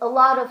 for a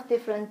lot of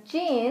different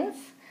genes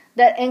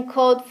that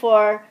encode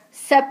for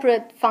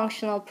separate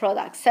functional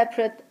products,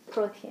 separate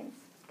proteins.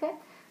 Okay?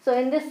 So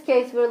in this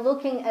case, we're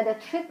looking at a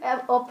trip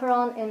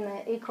operon in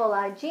the E.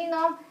 coli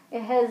genome.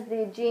 It has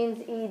the genes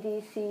E,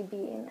 D, C,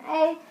 B, and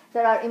A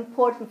that are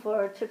important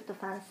for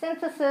tryptophan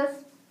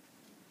synthesis.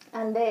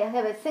 And they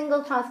have a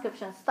single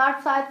transcription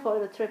start site for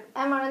the trip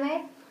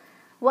mRNA.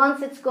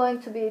 Once it's going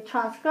to be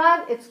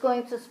transcribed, it's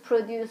going to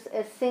produce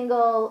a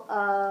single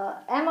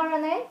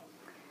mRNA.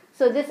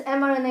 So this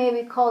mRNA,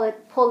 we call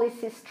it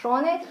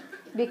polycistronic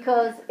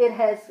because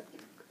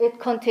it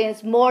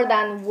contains more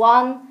than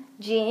one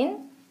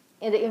gene,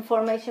 the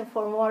information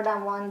for more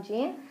than one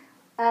gene,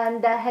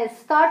 and that has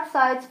start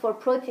sites for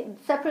protein,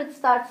 separate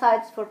start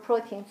sites for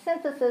protein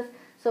synthesis.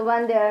 So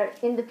when they're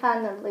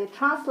independently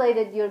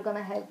translated, you're going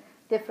to have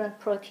different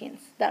proteins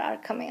that are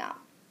coming out.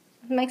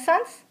 Make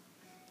sense?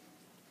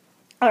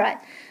 All right.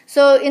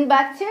 So in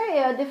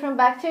bacteria, different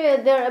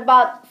bacteria, there are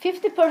about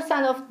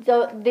 50%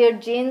 of their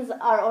genes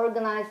are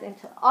organized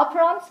into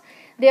operons.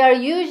 They are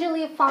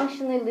usually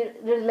functionally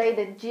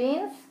related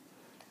genes.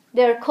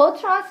 They're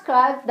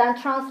co-transcribed,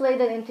 then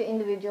translated into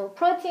individual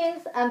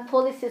proteins, and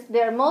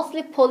they're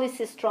mostly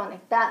polycistronic.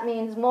 That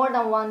means more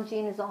than one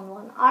gene is on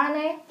one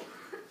RNA.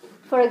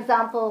 For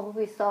example,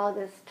 we saw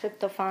this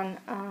tryptophan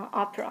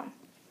operon.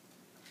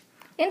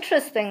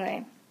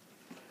 Interestingly,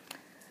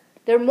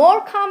 they're more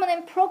common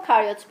in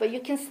prokaryotes, but you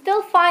can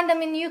still find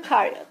them in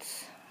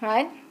eukaryotes,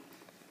 right?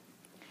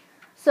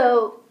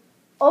 So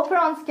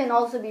operons can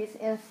also be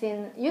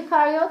seen in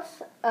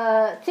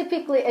eukaryotes.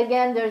 Typically,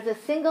 again, there's a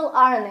single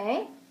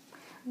RNA,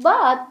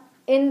 but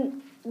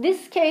in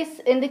this case,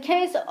 in the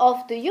case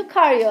of the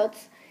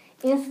eukaryotes,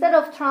 instead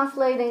of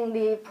translating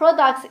the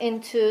products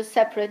into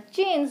separate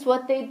genes,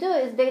 what they do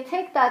is they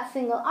take that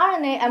single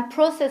RNA and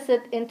process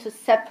it into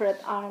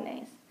separate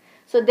RNAs.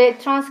 So they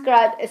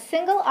transcribe a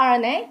single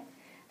RNA,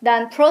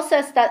 then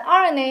process that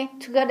RNA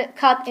to get it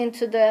cut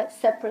into the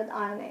separate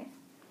RNA.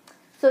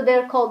 So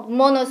they're called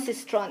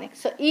monocistronic.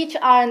 So each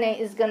RNA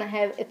is going to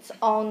have its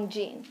own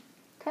gene.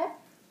 Okay?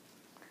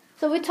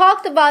 So we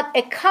talked about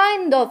a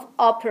kind of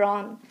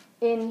operon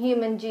in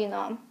human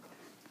genome.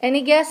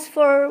 Any guess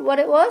for what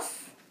it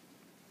was?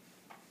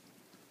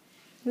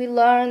 We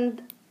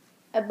learned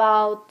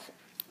about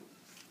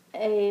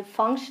a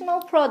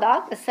functional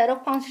product, a set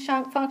of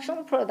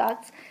functional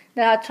products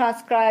that are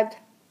transcribed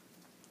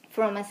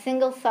from a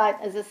single site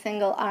as a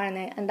single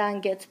RNA and then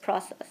gets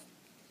processed.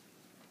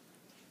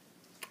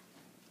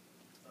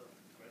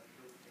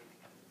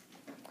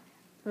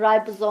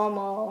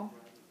 Ribosomal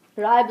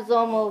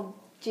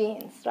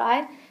genes,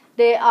 right?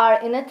 They are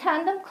in a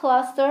tandem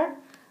cluster.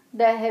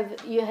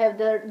 You have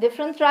the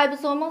different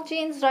ribosomal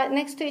genes right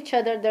next to each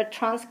other. They're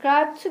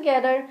transcribed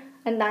together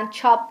and then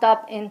chopped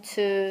up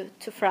into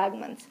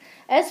fragments.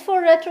 As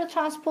for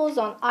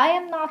retrotransposon, I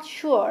am not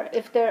sure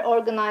if they're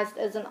organized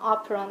as an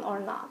operon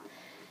or not.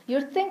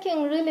 You're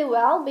thinking really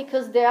well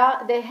because they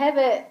have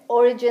an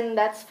origin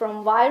that's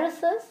from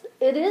viruses.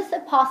 It is a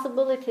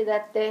possibility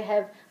that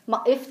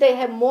if they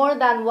have more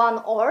than one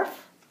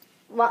ORF,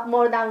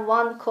 more than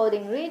one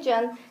coding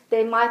region,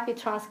 they might be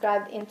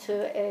transcribed into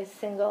a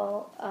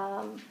single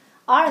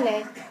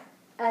RNA.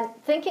 And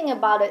thinking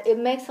about it, it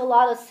makes a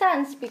lot of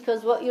sense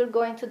because what you're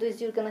going to do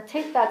is you're going to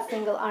take that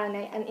single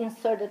RNA and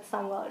insert it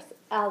somewhere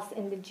else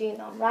in the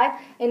genome, right?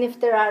 And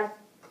if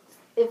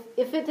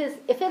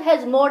it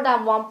has more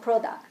than one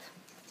product,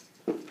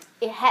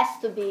 it has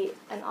to be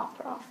an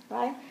operon,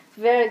 right?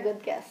 Very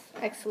good guess.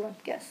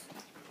 Excellent guess.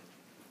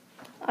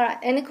 All right.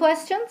 Any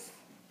questions?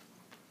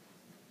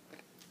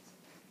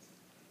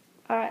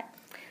 All right.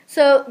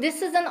 So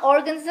this is an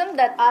organism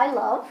that I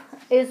love.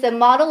 It's a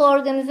model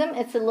organism.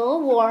 It's a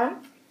little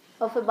worm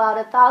of about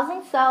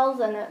 1,000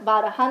 cells and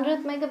about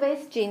 100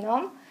 megabase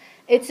genome.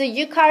 It's a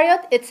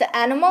eukaryote. It's an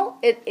animal.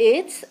 It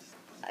eats.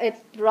 It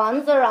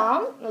runs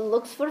around. It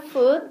looks for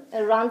food.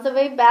 It runs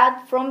away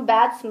from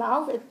bad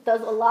smells. It does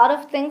a lot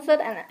of things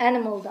that an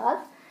animal does.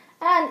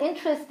 And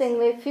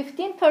interestingly,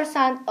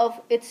 15%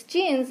 of its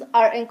genes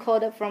are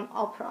encoded from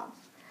operons.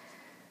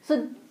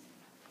 So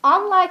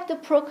unlike the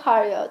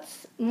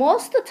prokaryotes,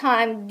 most of the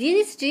time,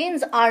 these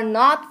genes are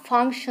not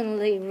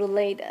functionally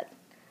related.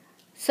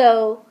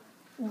 So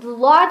the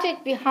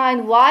logic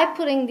behind why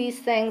putting these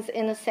things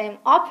in the same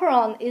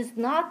operon is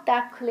not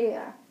that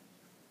clear.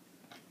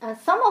 And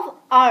some of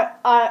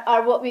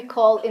are what we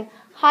call in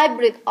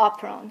hybrid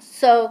operons.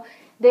 So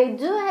they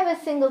do have a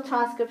single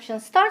transcription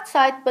start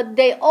site, but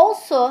they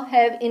also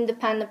have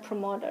independent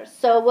promoters.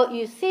 So what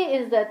you see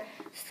is that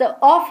so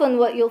often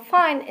what you'll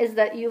find is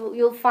that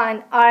you'll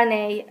find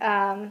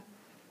RNA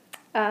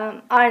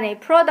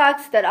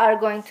products that are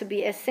going to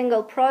be a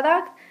single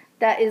product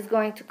that is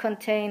going to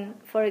contain,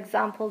 for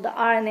example, the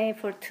RNA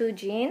for 2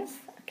 genes,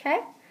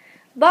 okay?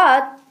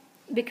 But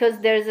because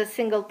there's a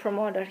single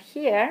promoter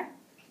here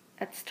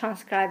that's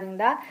transcribing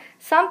that,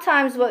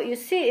 sometimes what you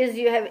see is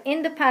you have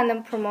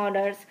independent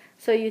promoters,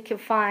 so you can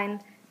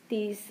find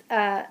these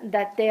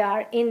that they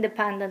are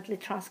independently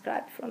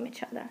transcribed from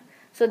each other.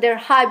 So they're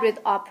hybrid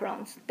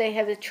operons. They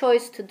have a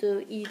choice to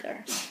do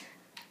either.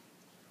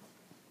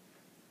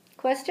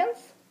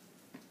 Questions?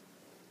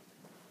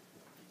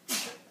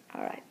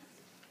 All right.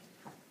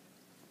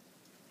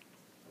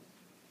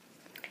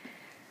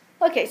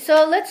 Okay,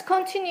 so let's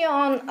continue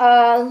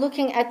on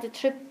looking at the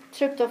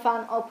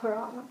tryptophan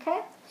operon,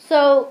 okay?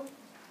 So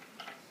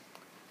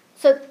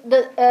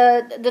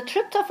the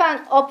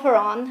tryptophan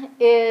operon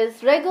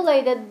is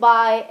regulated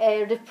by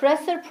a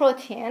repressor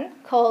protein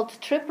called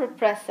tryp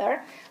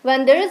repressor.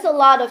 When there is a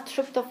lot of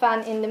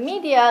tryptophan in the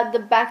media, the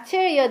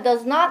bacteria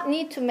does not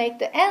need to make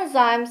the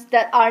enzymes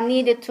that are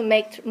needed to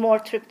make more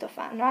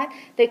tryptophan, right?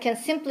 They can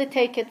simply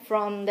take it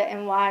from the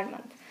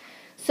environment.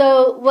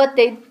 So what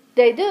they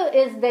do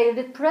is they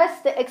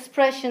repress the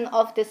expression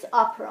of this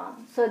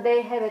operon. So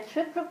they have a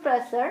tryp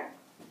repressor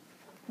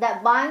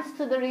that binds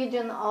to the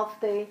region of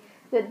the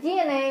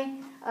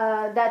DNA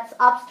that's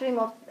upstream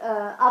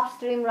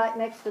right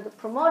next to the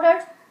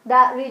promoter.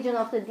 That region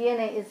of the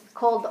DNA is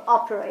called the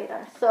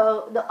operator.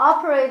 So the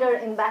operator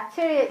in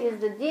bacteria is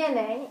the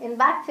DNA in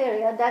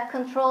bacteria that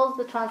controls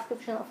the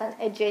transcription of an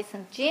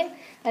adjacent gene.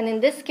 And in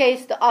this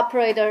case, the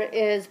operator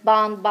is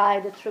bound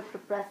by the tryp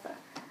repressor.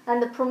 And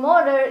the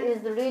promoter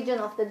is the region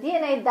of the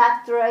DNA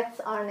that directs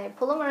RNA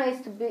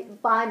polymerase to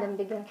bind and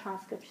begin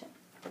transcription.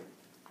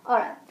 All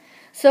right.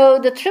 So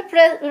the tryp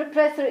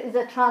repressor is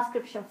a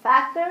transcription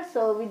factor.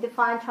 So we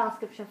define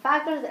transcription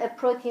factors as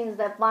proteins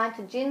that bind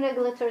to gene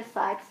regulatory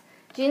sites.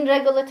 Gene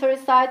regulatory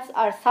sites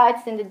are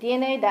sites in the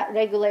DNA that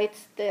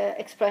regulates the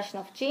expression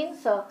of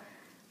genes. So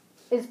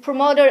is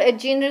promoter a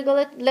gene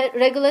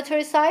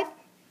regulatory site?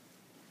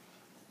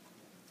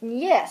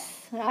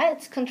 Yes, right?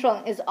 It's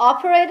controlling. Is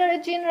operator a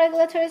gene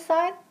regulatory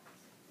site?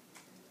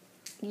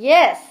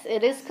 Yes,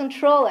 it is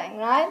controlling,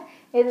 right?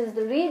 It is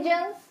the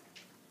regions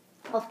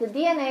of the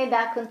DNA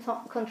that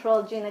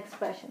control gene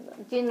expression,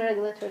 gene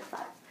regulatory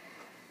sites.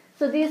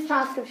 So these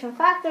transcription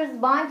factors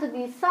bind to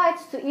these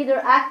sites to either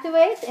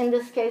activate, in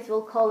this case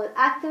we'll call it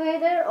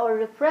activator, or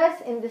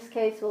repress, in this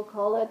case we'll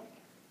call it,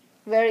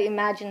 very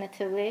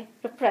imaginatively,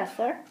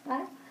 repressor,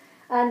 right?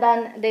 And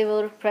then they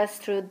will repress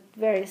through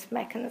various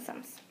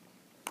mechanisms.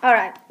 All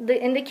right,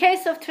 in the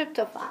case of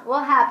tryptophan,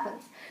 what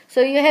happens?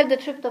 So you have the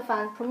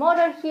tryptophan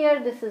promoter here,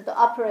 this is the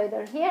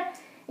operator here.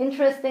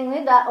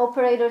 Interestingly, that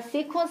operator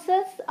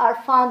sequences are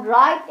found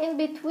right in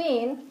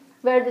between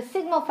where the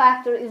signal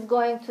factor is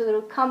going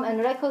to come and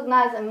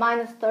recognize a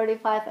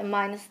 -35 and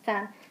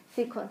 -10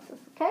 sequences,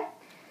 okay?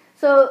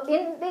 So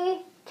in the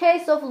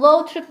case of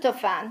low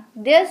tryptophan,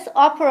 this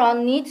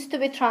operon needs to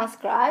be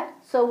transcribed.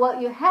 So what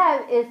you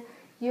have is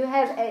you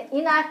have an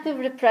inactive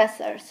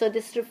repressor. So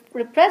this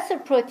repressor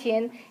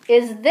protein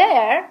is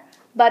there,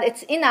 but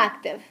it's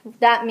inactive.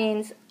 That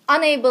means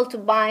unable to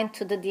bind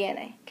to the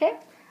DNA, okay?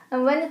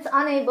 And when it's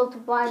unable to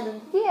bind to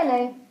the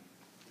DNA,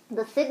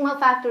 the sigma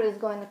factor is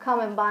going to come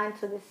and bind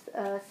to these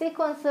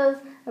sequences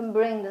and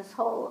bring this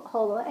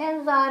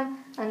holoenzyme,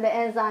 and the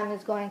enzyme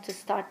is going to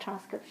start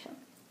transcription.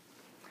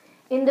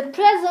 in the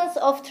presence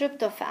of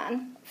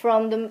tryptophan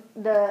from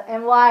the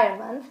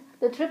environment,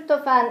 the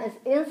tryptophan is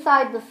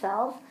inside the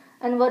cells,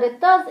 and what it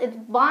does,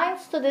 it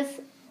binds to this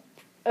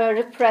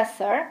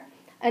repressor,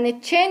 and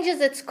it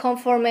changes its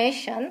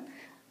conformation.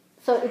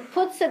 So it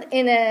puts it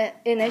in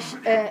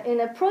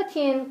a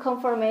protein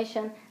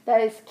conformation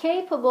that is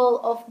capable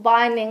of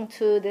binding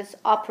to this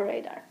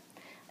operator,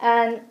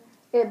 and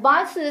it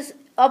binds to this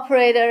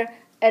operator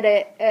at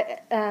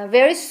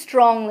very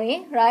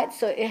strongly, right?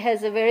 So it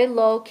has a very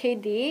low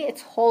KD.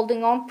 It's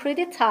holding on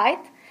pretty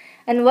tight,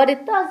 and what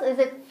it does is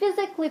it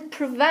physically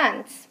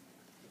prevents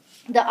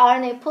the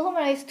RNA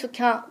polymerase to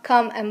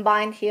come and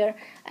bind here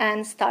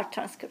and start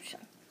transcription.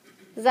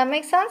 Does that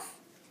make sense?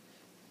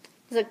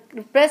 The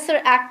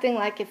repressor acting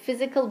like a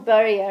physical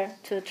barrier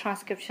to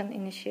transcription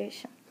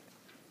initiation.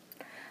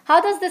 How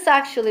does this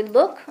actually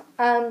look?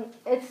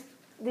 It's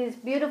this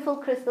beautiful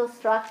crystal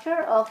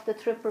structure of the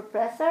TRP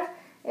repressor.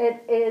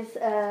 It is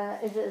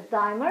a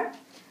dimer.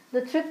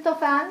 The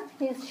tryptophan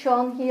is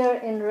shown here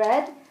in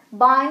red,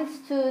 binds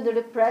to the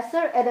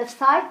repressor at a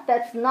site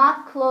that's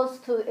not close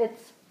to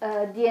its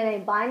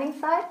DNA binding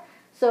site.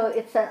 So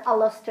it's an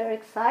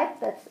allosteric site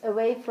that's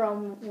away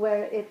from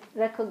where it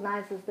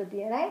recognizes the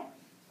DNA.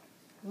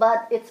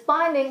 But its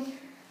binding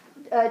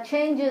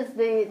changes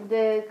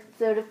the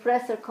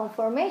repressor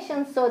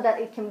conformation so that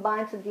it can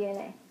bind to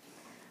DNA.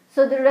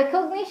 So the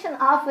recognition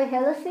alpha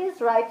helices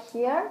right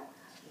here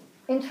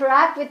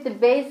interact with the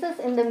bases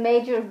in the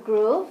major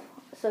groove.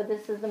 So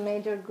this is the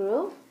major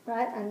groove,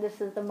 right? And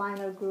this is the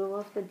minor groove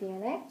of the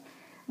DNA.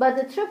 But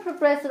the TRP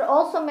repressor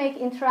also make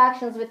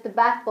interactions with the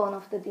backbone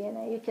of the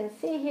DNA. You can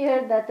see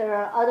here that there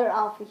are other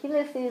alpha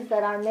helices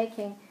that are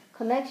making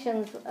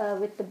connections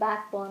with the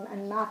backbone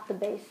and not the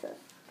bases.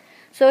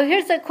 So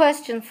here's a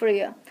question for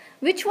you.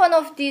 Which one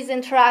of these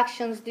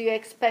interactions do you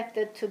expect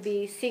it to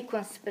be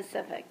sequence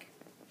specific?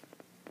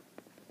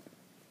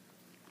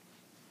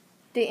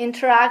 The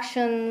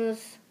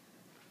interactions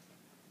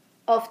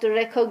of the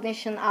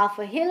recognition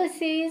alpha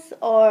helices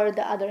or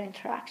the other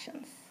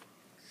interactions?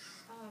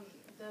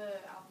 The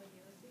alpha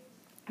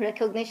helices.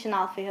 Recognition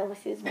alpha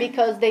helices,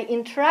 because they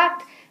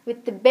interact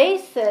with the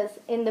bases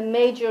in the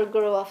major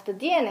groove of the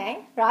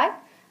DNA, right?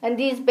 And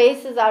these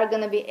bases are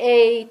going to be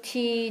A,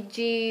 T,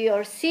 G,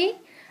 or C.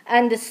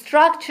 And the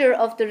structure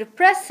of the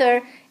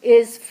repressor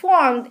is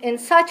formed in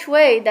such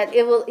way that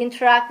it will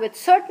interact with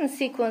certain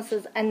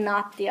sequences and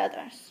not the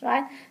others,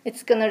 right?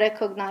 It's going to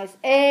recognize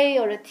A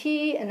or a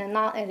T and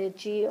not a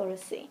G or a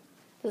C.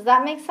 Does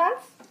that make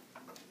sense?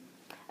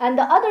 And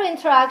the other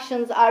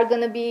interactions are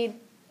going to be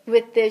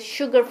with the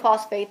sugar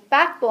phosphate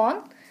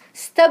backbone,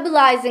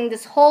 stabilizing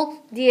this whole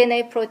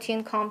DNA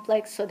protein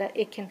complex so that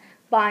it can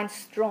bind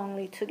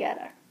strongly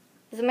together.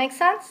 Does it make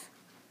sense?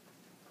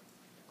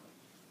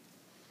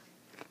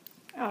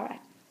 All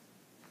right.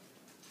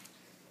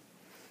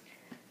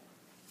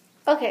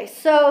 Okay,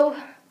 so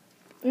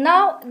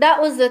now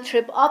that was the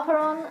TRP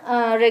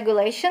operon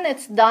regulation.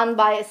 It's done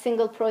by a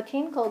single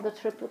protein called the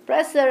TRP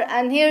repressor.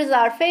 And here's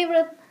our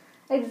favorite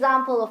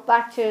example of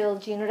bacterial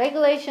gene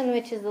regulation,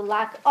 which is the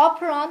lac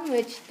operon,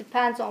 which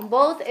depends on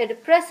both a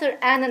repressor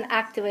and an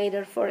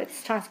activator for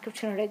its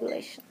transcription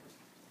regulation.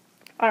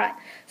 All right,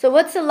 so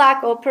what's the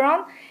lac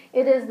operon?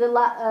 It is the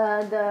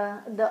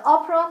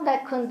operon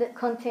that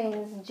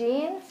contains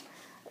genes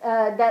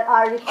that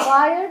are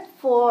required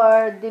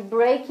for the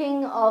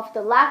breaking of the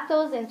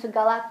lactose into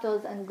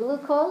galactose and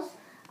glucose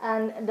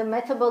and the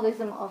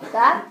metabolism of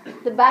that.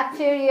 The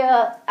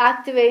bacteria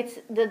activates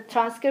the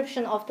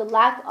transcription of the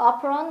lac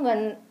operon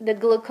when the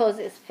glucose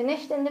is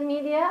finished in the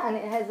media, and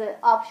it has an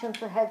option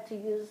to have to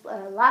use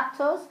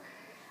lactose.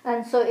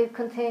 And so it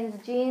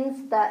contains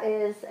genes that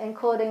is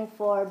encoding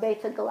for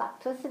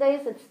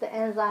beta-galactosidase. It's the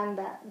enzyme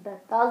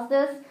that does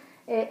this.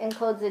 It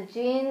encodes a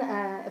gene,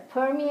 a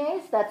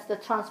permease, that's the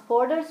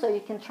transporter, so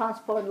you can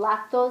transport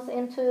lactose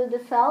into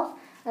the cells.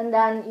 And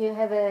then you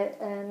have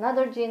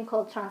another gene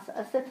called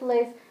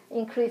transacetylase,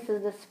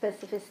 increases the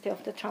specificity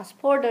of the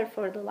transporter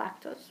for the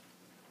lactose.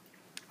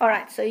 All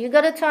right, so you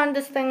got to turn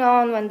this thing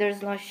on when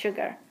there's no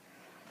sugar.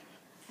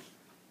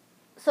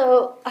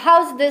 So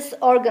how's this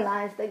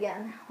organized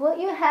again? What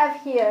you have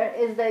here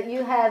is that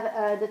you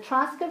have the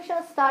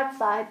transcription start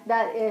site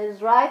that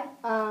is right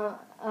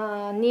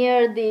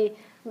near the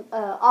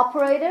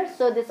operator.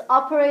 So this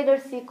operator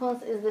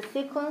sequence is the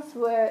sequence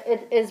where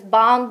it is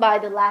bound by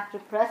the lac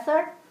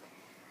repressor.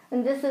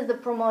 And this is the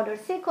promoter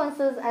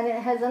sequences, and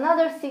it has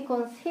another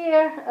sequence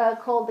here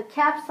called the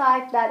cap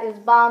site that is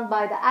bound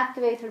by the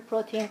activator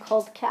protein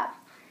called cap.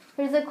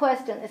 Here's a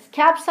question. Is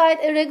cap site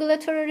a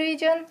regulatory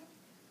region?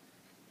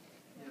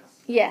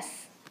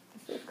 Yes.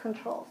 It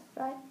controls,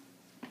 right?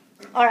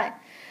 All right.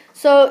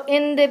 So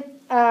in the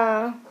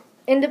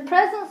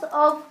presence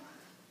of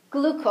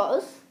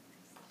glucose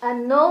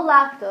and no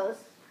lactose,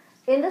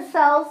 in the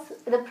cells,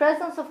 the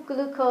presence of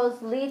glucose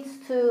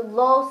leads to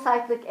low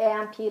cyclic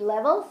AMP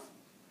levels.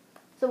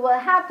 So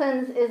what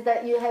happens is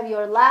that you have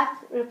your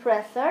lac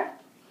repressor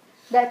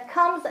that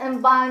comes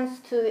and binds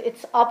to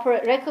its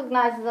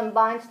recognizes and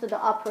binds to the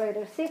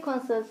operator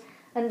sequences,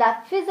 and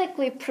that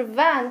physically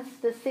prevents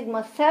the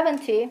sigma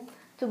 70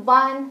 to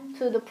bind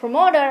to the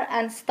promoter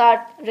and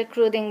start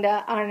recruiting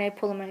the RNA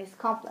polymerase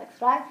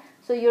complex, right?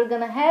 So you're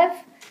going to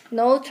have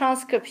no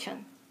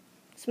transcription.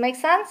 Does this make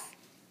sense?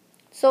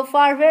 So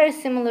far, very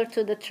similar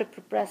to the trip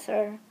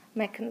repressor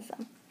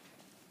mechanism.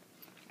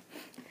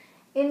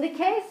 In the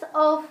case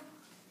of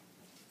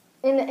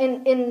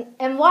in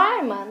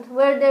environment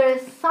where there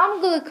is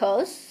some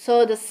glucose,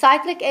 so the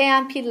cyclic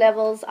AMP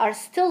levels are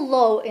still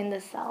low in the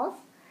cells,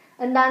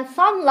 and then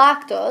some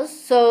lactose,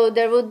 so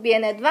there would be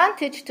an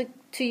advantage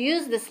to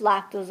use this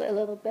lactose a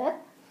little bit.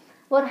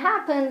 What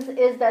happens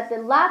is that the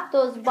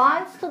lactose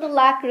binds to the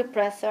lac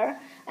repressor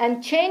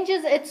and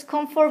changes its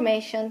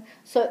conformation,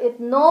 so it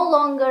no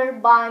longer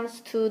binds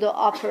to the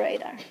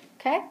operator.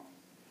 Okay?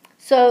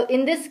 So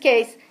in this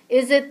case,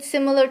 is it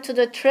similar to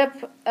the trip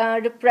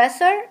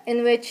repressor,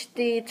 in which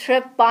the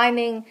trip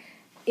binding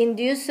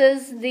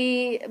induces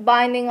the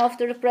binding of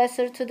the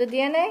repressor to the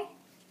DNA?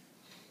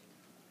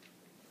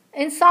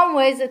 In some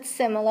ways, it's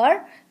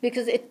similar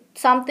because a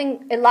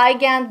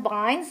ligand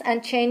binds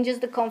and changes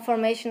the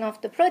conformation of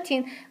the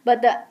protein,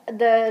 but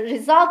the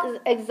result is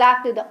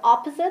exactly the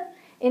opposite.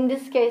 In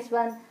this case,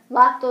 when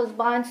lactose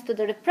binds to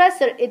the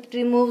repressor, it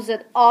removes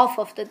it off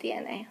of the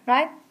DNA,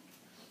 right?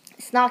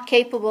 It's not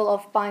capable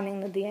of binding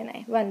the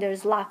DNA when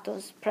there's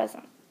lactose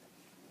present.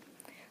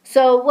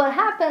 So what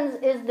happens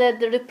is that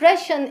the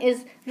repression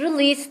is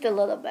released a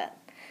little bit.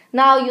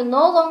 Now you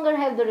no longer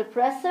have the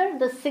repressor.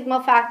 The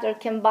sigma factor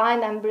can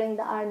bind and bring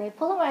the RNA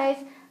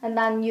polymerase, and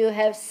then you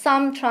have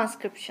some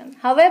transcription.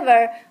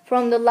 However,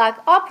 from the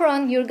lac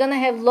operon, you're going to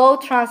have low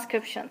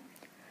transcription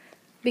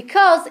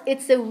because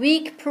it's a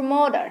weak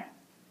promoter.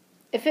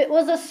 If it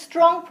was a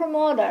strong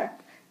promoter,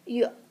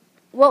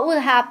 what would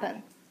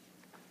happen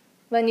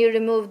when you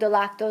remove the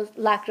lac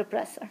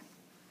repressor?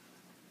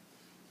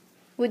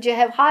 Would you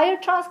have higher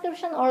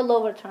transcription or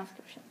lower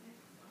transcription?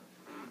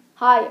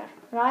 Higher,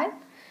 right?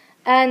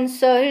 And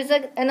so here's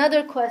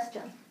another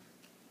question.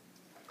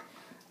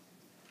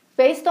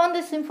 Based on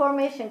this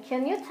information,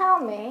 can you tell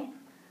me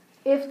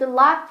if the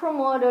lac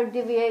promoter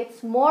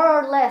deviates more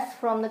or less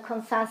from the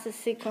consensus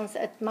sequence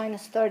at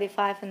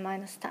 -35 and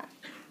 -10?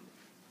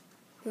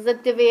 Does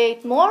it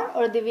deviate more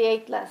or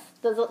deviate less?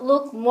 Does it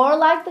look more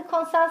like the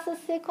consensus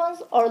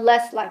sequence or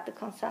less like the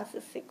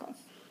consensus sequence?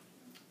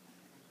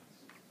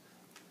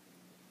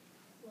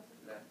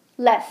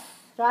 Less,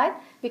 right?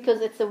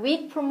 Because it's a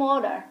weak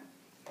promoter.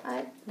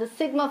 Right? The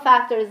sigma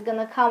factor is going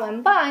to come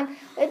and bind.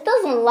 It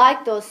doesn't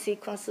like those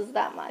sequences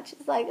that much.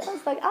 It's like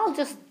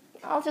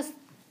I'll just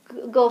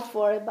go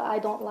for it, but I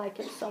don't like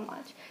it so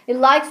much. It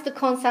likes the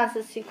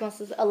consensus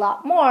sequences a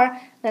lot more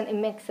than it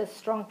makes a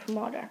strong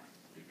promoter.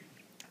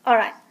 All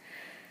right.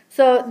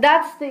 So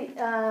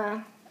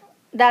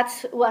that's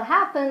what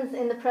happens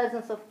in the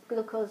presence of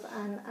glucose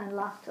and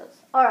lactose.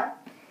 All right.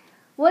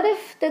 What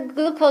if the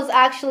glucose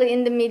actually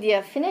in the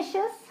media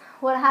finishes?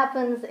 What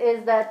happens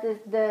is that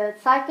the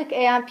cyclic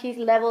AMP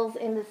levels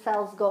in the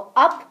cells go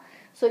up,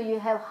 so you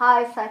have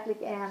high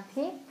cyclic AMP.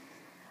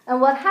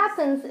 And what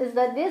happens is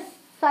that this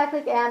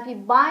cyclic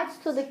AMP binds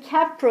to the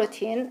cap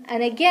protein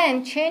and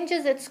again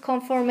changes its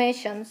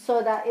conformation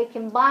so that it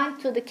can bind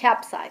to the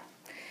cap site.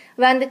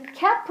 When the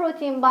cap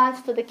protein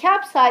binds to the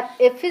cap site,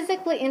 it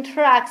physically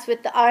interacts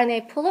with the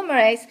RNA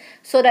polymerase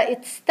so that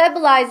it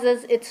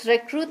stabilizes its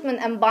recruitment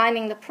and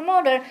binding the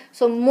promoter,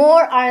 so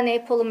more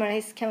RNA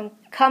polymerase can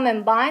come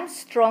and bind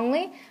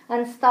strongly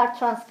and start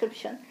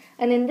transcription.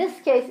 And in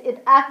this case,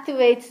 it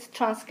activates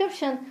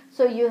transcription,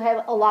 so you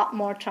have a lot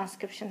more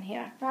transcription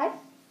here, right?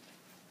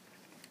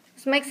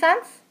 Does this make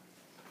sense?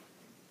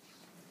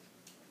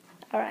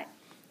 All right.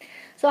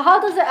 So how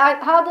does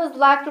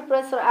lac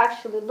repressor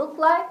actually look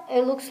like?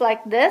 It looks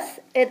like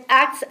this. It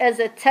acts as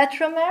a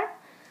tetramer.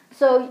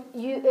 So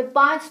it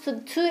binds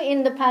to two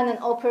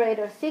independent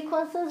operator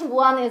sequences.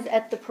 One is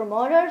at the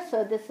promoter.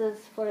 So this is,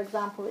 for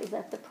example, is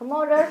at the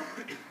promoter.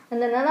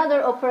 And then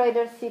another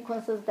operator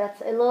sequences that's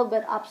a little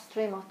bit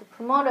upstream of the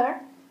promoter.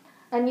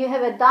 And you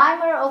have a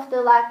dimer of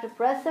the lac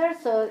repressor.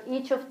 So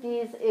each of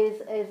these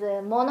is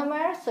a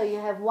monomer. So you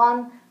have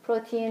one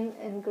protein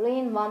in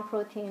green, one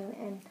protein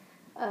in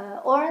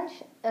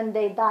orange, and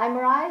they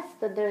dimerize.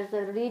 That there's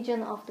a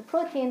region of the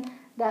protein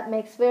that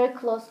makes very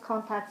close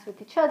contacts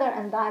with each other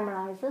and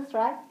dimerizes,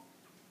 right?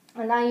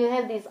 And now you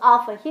have these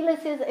alpha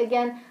helices,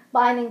 again,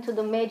 binding to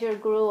the major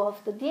groove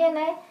of the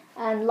DNA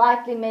and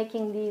likely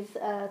making these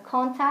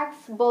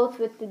contacts both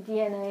with the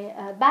DNA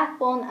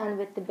backbone and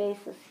with the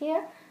bases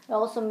here. It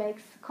also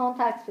makes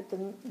contacts with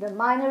the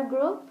minor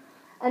groove.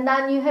 And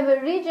then you have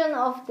a region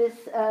of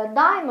this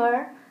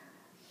dimer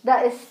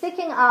that is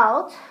sticking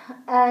out,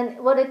 and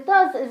what it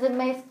does is it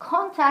makes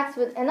contacts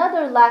with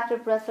another lac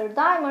repressor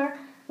dimer,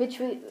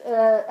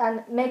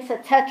 and makes a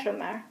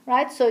tetramer,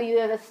 right? So you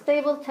have a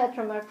stable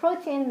tetramer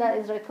protein that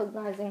is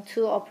recognizing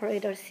two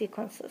operator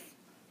sequences.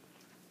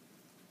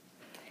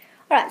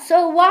 All right.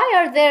 So why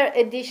are there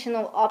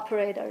additional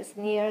operators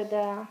near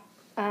the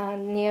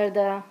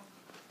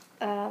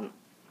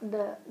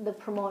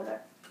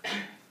promoter?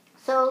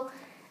 So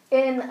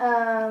in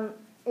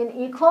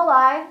E.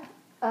 coli,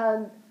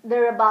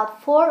 there are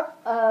about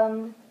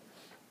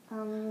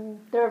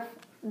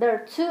there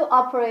are two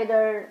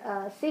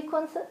operator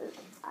sequences.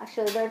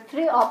 Actually, there are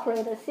three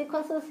operator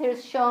sequences.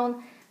 Here's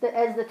shown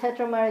as the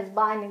tetramer is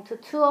binding to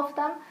two of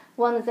them.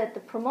 One is at the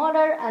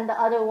promoter, and the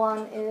other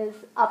one is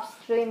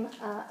upstream,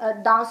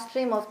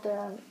 downstream of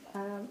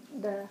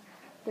the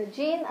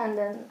gene, and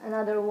then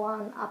another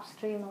one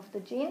upstream of the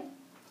gene.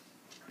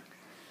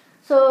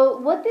 So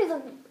what these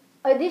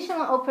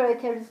additional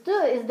operators do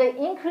is they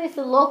increase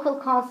the local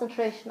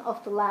concentration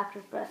of the lac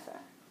repressor.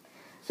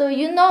 So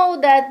you know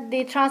that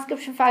the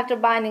transcription factor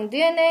binding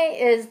DNA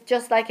is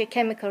just like a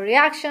chemical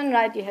reaction,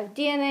 right? You have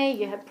DNA,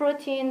 you have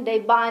protein, they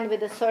bind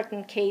with a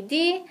certain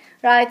KD,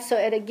 right? So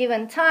at a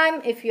given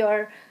time, if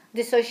your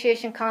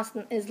dissociation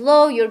constant is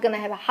low, you're going to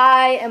have a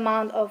high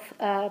amount of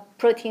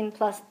protein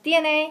plus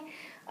DNA.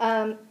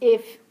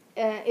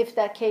 If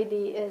that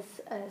KD is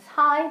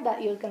high,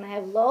 that you're going to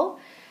have low.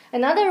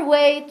 Another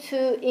way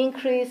to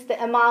increase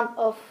the amount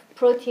of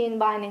protein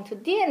binding to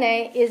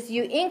DNA is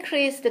you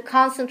increase the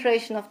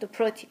concentration of the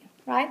protein,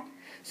 right?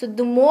 So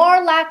the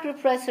more lac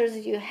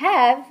repressors you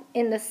have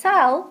in the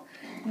cell,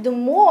 the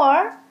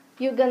more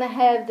you're going to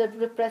have the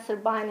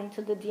repressor binding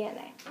to the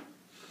DNA.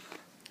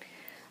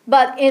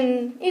 But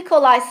in E.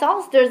 coli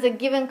cells, there's a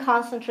given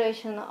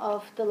concentration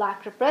of the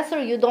lac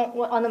repressor. You don't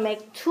want to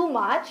make too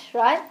much,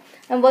 right?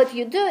 And what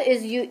you do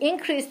is you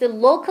increase the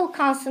local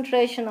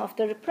concentration of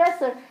the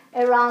repressor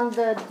around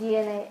the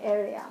DNA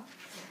area.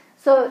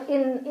 So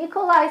in E.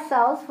 coli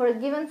cells, for a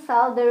given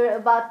cell, there are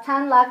about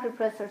 10 lac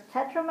repressor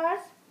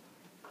tetramers.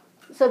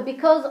 So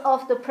because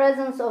of the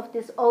presence of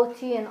this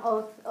OT and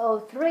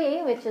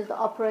O3, which is the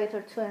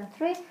operator 2 and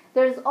 3,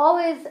 there's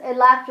always a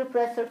lac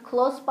repressor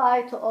close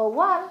by to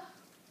O1.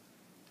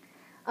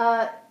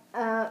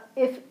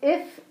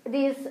 If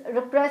these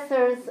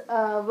repressors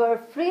were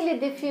freely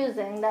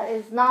diffusing, that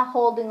is not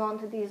holding on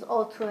to these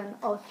O2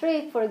 and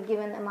O3 for a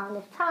given amount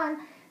of time,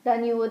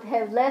 then you would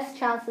have less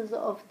chances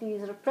of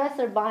these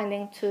repressor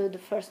binding to the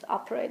first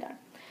operator.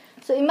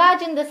 So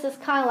imagine this is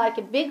kind of like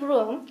a big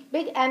room,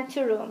 big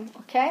empty room,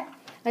 okay?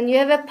 And you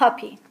have a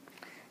puppy.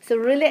 It's a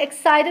really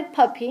excited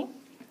puppy,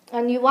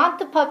 and you want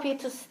the puppy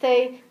to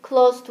stay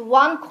close to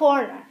one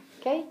corner,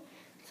 okay?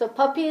 So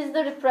puppy is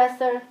the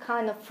repressor,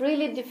 kind of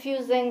freely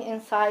diffusing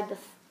inside the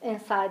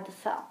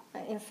cell,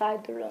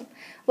 inside the room.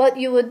 What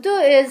you would do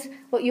is,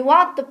 what you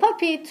want the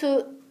puppy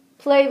to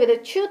play with a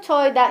chew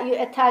toy that you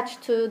attach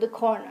to the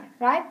corner,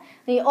 right?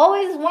 And you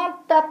always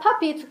want that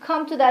puppy to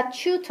come to that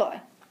chew toy.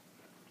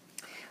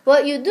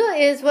 What you do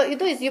is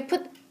you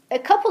put a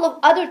couple of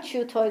other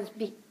chew toys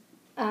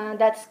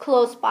that's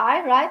close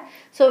by, right?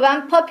 So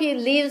when puppy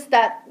leaves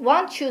that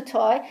one chew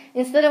toy,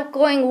 instead of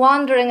going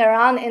wandering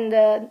around in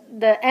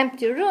the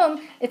empty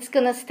room, it's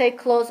going to stay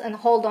close and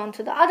hold on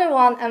to the other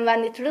one. And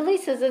when it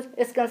releases it,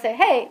 it's going to say,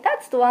 hey,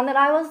 that's the one that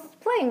I was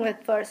playing with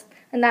first.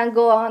 And then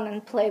go on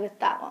and play with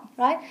that one,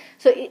 right?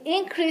 So it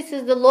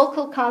increases the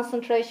local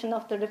concentration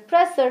of the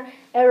repressor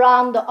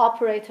around the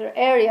operator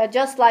area,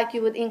 just like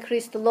you would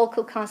increase the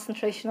local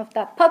concentration of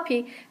that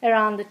puppy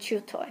around the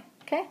chew toy,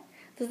 okay?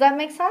 Does that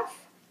make sense?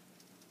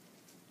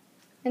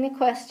 Any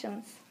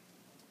questions?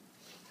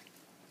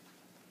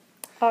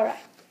 All right.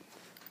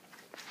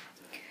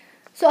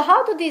 So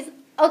how do these...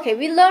 Okay,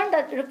 we learned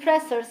that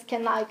repressors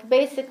can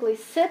basically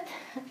sit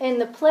in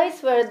the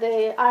place where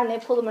the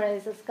RNA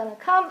polymerase is going to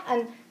come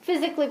and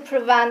physically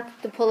prevent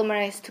the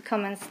polymerase to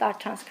come and start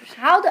transcription.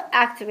 How the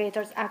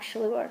activators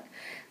actually work?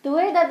 The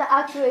way that the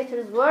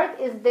activators work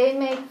is they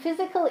make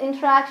physical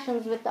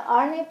interactions with the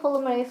RNA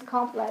polymerase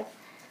complex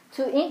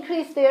to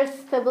increase their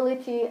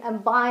stability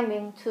and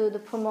binding to the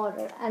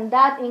promoter, and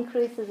that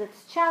increases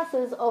its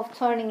chances of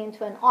turning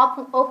into an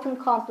open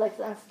complex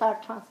and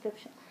start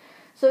transcription.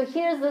 So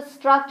here's the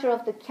structure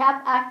of the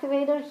cap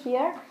activator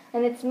here,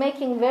 and it's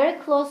making very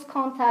close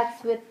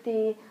contacts with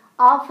the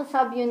alpha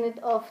subunit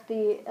of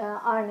the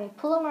RNA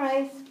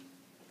polymerase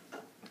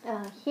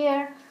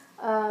here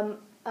of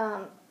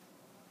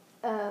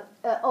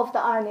the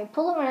RNA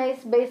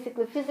polymerase,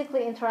 basically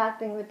physically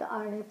interacting with the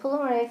RNA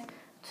polymerase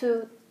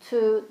to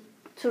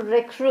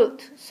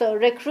recruit. So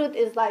recruit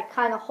is like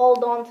kind of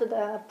hold on to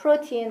the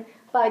protein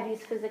by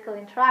these physical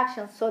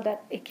interactions so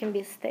that it can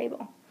be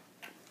stable.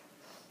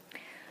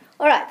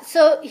 All right,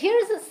 so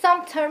here's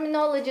some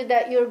terminology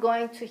that you're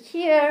going to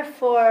hear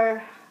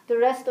for the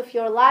rest of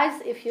your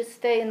lives if you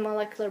stay in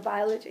molecular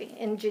biology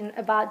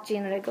about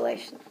gene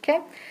regulation,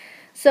 okay?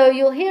 So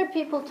you'll hear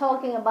people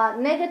talking about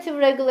negative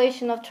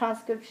regulation of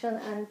transcription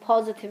and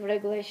positive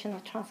regulation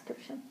of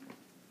transcription.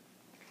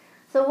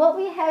 So what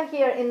we have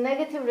here in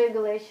negative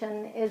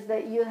regulation is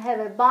that you have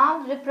a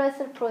bound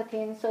repressor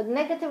protein. So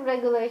negative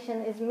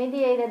regulation is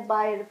mediated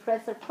by a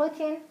repressor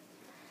protein.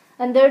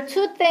 And there are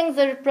two things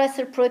a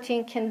repressor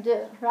protein can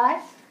do,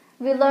 right?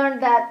 We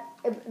learned that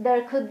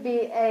there could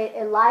be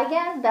a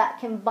ligand that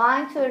can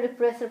bind to a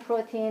repressor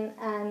protein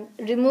and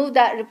remove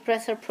that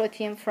repressor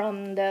protein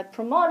from the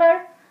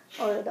promoter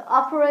or the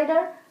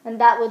operator, and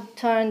that would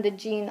turn the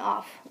gene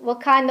off. What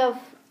kind of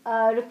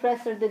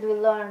repressor did we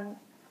learn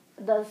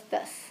does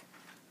this?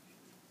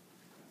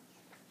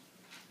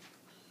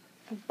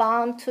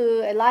 bound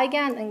to a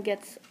ligand and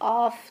gets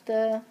off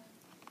the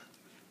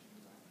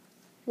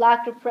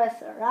LAC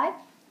repressor, right?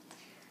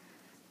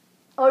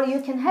 Or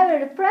you can have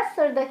a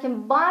repressor that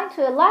can bind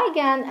to a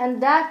ligand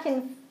and that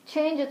can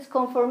change its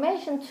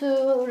conformation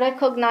to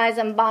recognize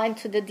and bind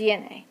to the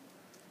DNA.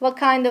 What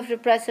kind of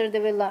repressor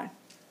did we learn?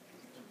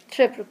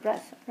 Trp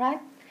repressor, right?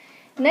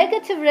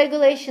 Negative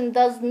regulation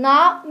does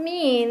not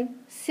mean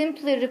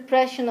simply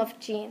repression of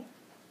gene.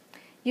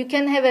 You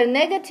can have a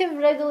negative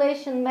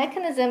regulation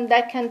mechanism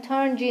that can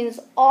turn genes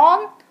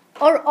on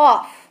or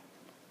off.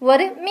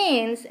 What it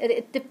means,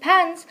 it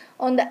depends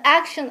on the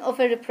action of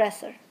a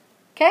repressor.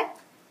 Okay?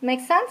 Make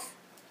sense?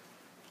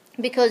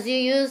 Because you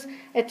use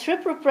a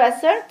trp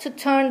repressor to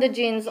turn the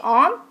genes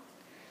on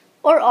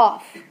or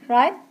off,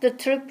 right? The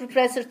trp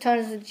repressor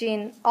turns the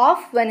gene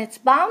off when it's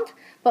bound,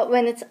 but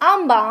when it's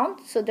unbound,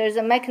 so there's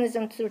a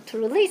mechanism to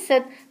release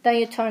it, then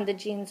you turn the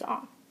genes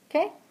on,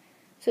 okay?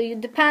 So you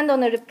depend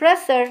on a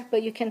repressor,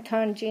 but you can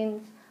turn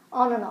genes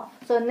on and off.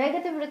 So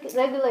negative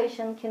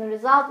regulation can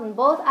result in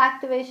both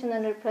activation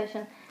and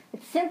repression.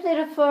 It simply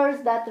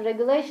refers that the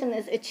regulation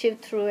is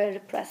achieved through a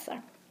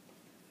repressor.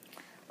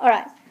 All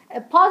right. A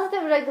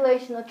positive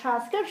regulation of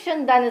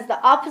transcription then is the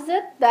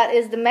opposite. That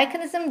is the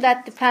mechanism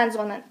that depends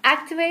on an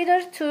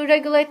activator to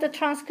regulate the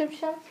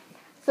transcription.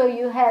 So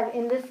you have,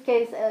 in this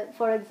case,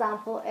 for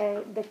example,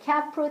 the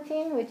cap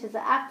protein, which is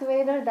an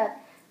activator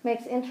that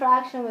makes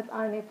interaction with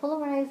RNA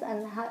polymerase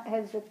and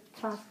has it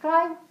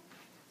transcribed.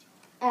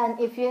 And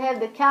if you have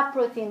the cap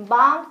protein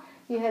bound,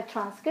 you have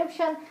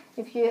transcription.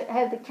 If you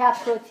have the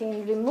cap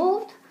protein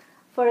removed,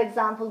 for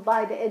example,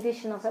 by the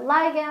addition of a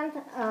ligand,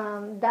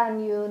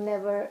 then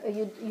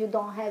you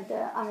don't have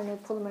the RNA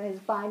polymerase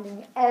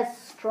binding as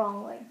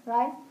strongly,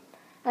 right?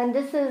 And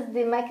this is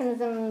the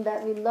mechanism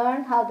that we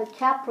learned how the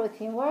cap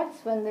protein works.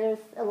 When there's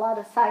a lot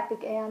of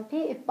cyclic AMP,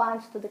 it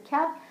binds to the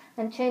cap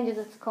and changes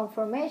its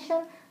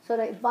conformation so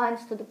that it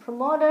binds to the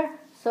promoter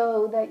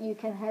so that you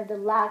can have the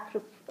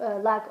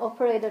LAC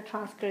operator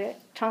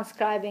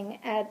transcribing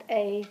at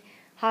a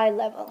high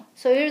level.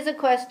 So here's a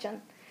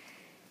question.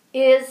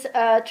 Is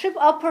trp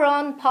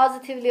operon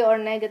positively or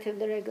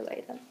negatively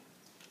regulated?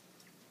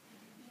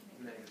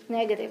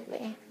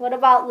 Negatively. What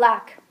about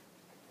LAC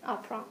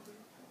operon?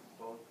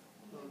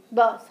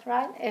 Both,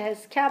 right? It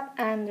has cap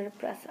and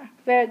repressor.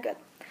 Very good.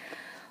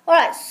 All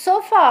right,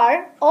 so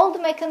far, all the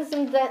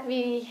mechanisms that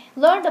we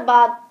learned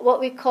about what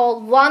we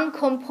call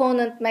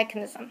one-component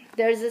mechanism.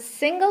 There's a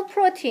single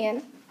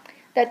protein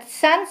that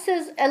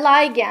senses a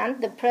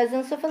ligand, the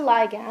presence of a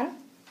ligand,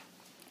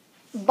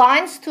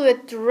 binds to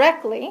it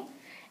directly,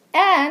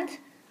 and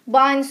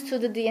binds to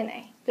the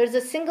DNA. There's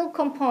a single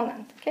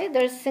component, okay?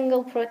 There's a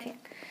single protein.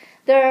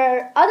 There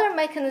are other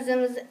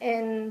mechanisms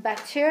in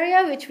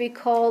bacteria which we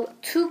call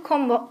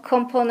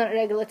two-component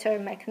regulatory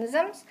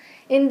mechanisms.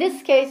 In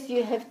this case,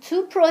 you have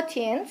two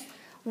proteins.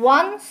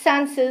 One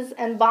senses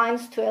and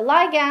binds to a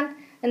ligand,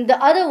 and the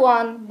other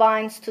one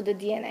binds to the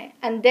DNA.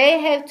 And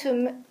they have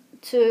to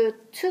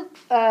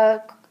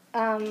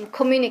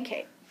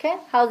communicate, okay?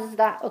 How does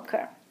that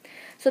occur?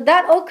 So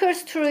that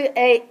occurs through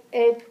a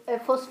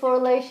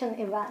phosphorylation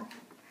event.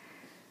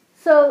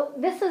 So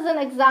this is an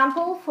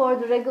example for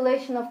the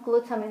regulation of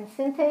glutamine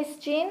synthase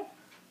gene.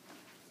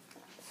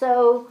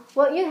 So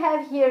what you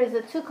have here is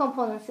a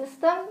two-component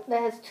system that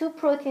has two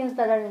proteins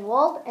that are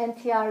involved,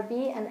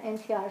 NTRB and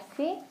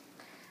NTRC.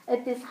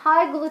 At these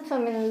high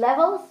glutamine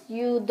levels,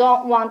 you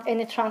don't want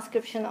any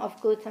transcription of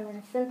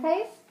glutamine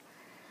synthase.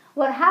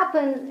 What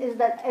happens is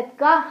that at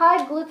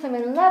high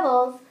glutamine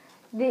levels,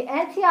 the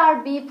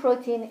NTRB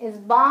protein is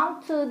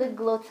bound to the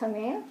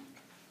glutamine,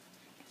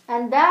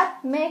 and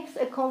that makes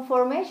a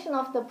conformation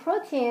of the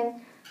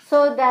protein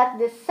so that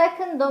the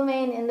second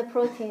domain in the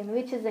protein,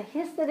 which is a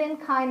histidine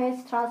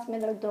kinase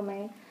transmitter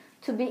domain,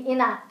 to be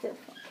inactive,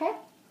 okay?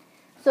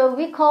 So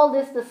we call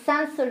this the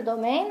sensor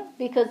domain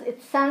because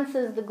it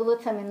senses the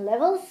glutamine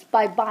levels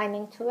by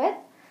binding to it,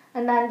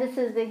 and then this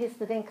is the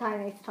histidine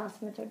kinase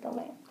transmitter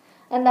domain.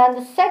 And then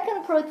the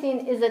second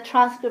protein is a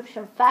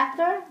transcription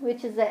factor,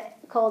 which is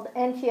called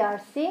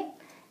NTRC.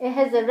 It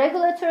has a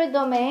regulatory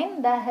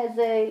domain that has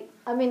a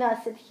amino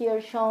acid here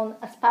shown,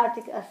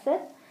 aspartic acid.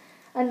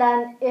 And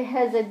then it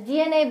has a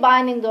DNA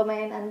binding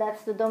domain, and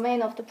that's the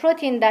domain of the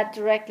protein that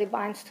directly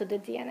binds to the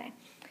DNA.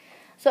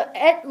 So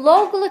at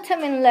low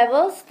glutamine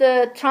levels,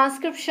 the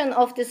transcription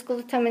of this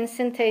glutamine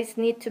synthase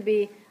need to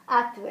be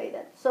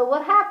activated. So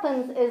what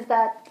happens is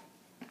that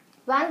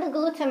when the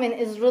glutamine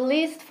is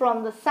released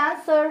from the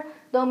sensor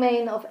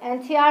domain of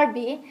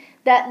NTRB,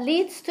 that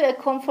leads to a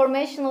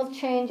conformational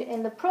change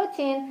in the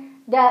protein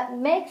that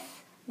makes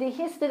the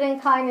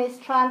histidine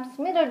kinase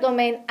transmitter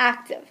domain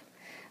active.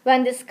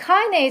 When this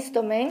kinase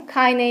domain,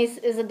 kinase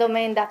is a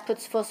domain that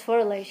puts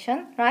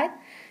phosphorylation, right,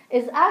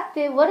 is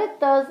active, what it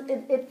does,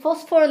 it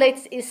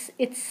phosphorylates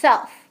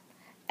itself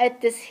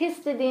at this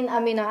histidine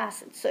amino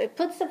acid. So it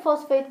puts the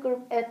phosphate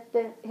group at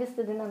the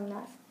histidine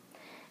amino acid.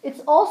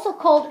 It's also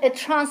called a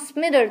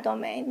transmitter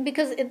domain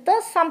because it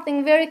does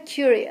something very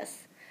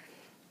curious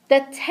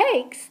that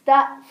takes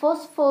that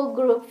phospho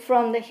group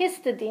from the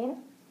histidine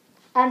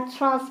and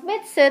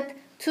transmits it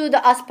to the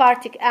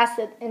aspartic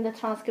acid in the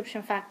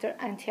transcription factor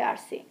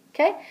NTRC.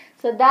 Okay,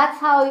 so that's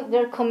how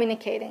they're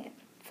communicating it.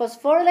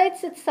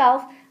 Phosphorylates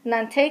itself and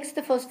then takes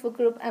the phosphor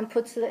group and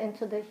puts it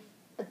into the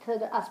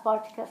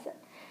aspartic acid.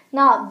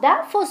 Now,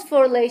 that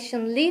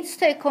phosphorylation leads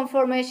to a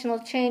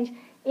conformational change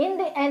in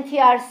the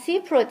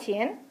NTRC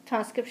protein,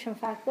 transcription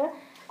factor,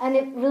 and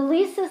it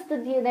releases the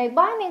DNA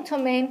binding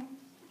domain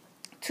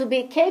to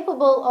be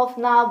capable of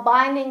now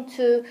binding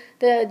to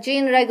the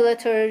gene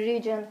regulatory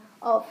region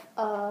of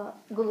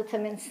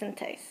glutamine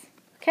synthase.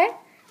 Okay?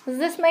 Does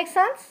this make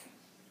sense?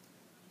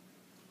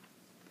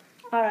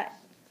 All right.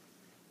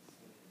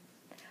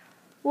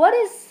 What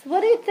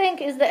do you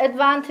think is the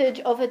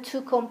advantage of a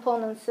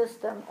two-component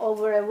system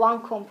over a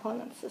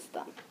one-component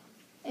system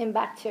in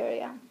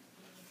bacteria?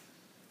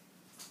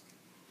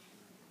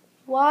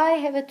 Why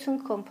have a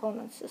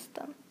two-component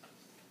system?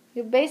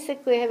 You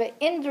basically have an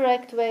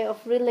indirect way of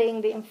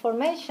relaying the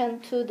information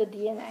to the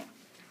DNA.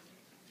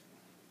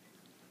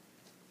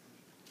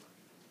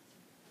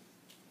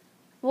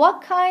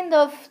 What kind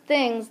of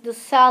things the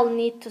cell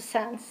need to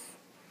sense?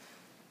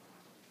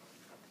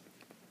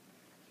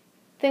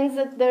 Things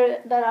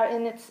that are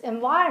in its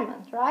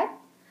environment, right?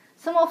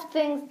 Some of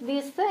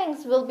these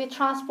things will be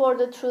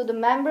transported through the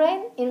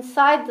membrane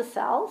inside the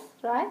cells,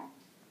 right?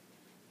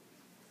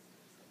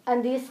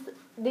 And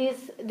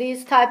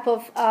these type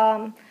of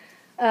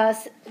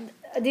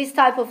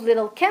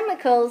little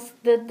chemicals,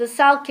 the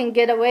cell can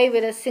get away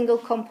with a single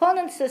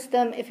component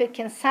system if it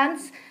can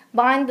sense,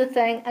 bind the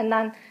thing, and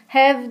then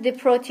have the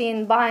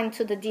protein bind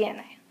to the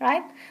DNA,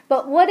 right?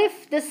 But what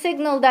if the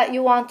signal that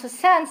you want to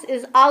sense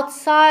is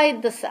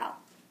outside the cell,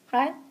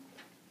 right?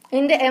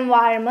 In the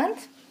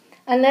environment,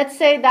 and let's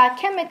say that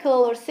chemical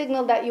or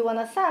signal that you want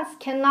to sense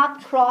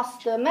cannot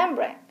cross the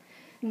membrane.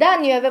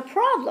 Then you have a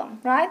problem,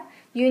 right?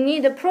 You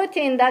need a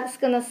protein that's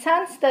going to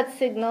sense that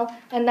signal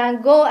and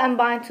then go and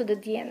bind to the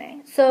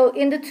DNA. So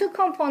in the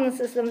two-component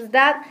systems,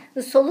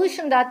 the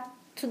solution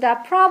to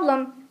that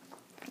problem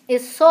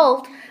is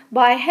solved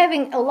by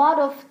having a lot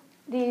of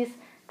these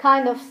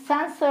kind of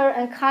sensor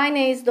and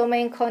kinase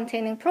domain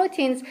containing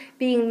proteins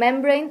being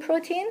membrane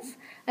proteins,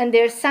 and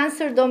their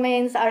sensor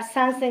domains are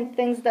sensing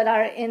things that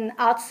are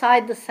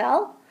outside the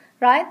cell,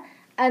 right?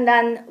 And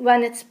then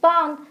when it's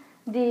bound,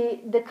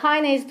 the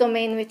kinase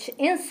domain, which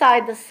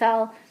inside the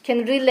cell,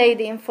 can relay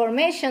the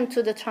information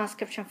to the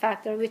transcription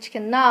factor, which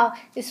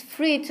is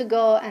free to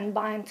go and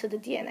bind to the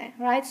DNA,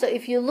 right? So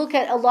if you look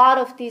at a lot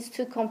of these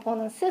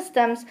two-component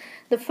systems,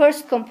 the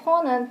first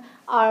component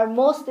are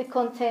mostly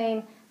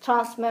contain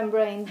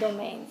transmembrane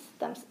domains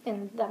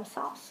in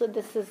themselves. So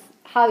this is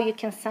how you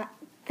can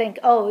think,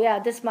 oh yeah,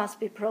 this must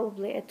be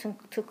probably a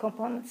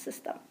two-component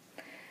system.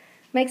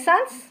 Make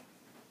sense?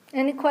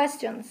 Any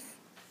questions?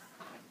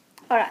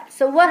 All right,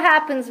 so what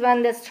happens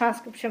when this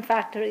transcription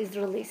factor is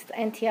released,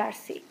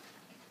 NTRC?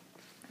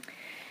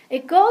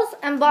 It goes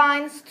and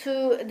binds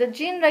to the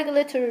gene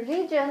regulatory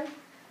region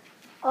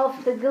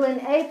of the glin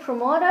A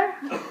promoter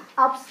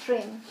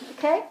upstream,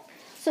 okay?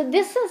 So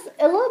this is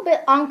a little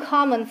bit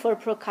uncommon for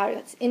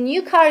prokaryotes. In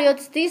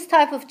eukaryotes, these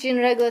type of gene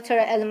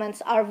regulatory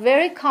elements are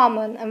very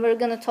common, and we're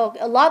going to talk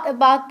a lot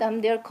about them.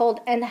 They're called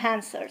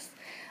enhancers.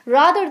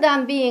 Rather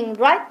than being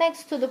right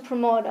next to the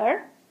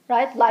promoter,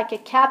 right, like a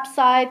cap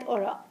site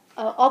or a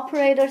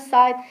operator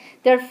site,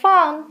 they're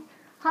found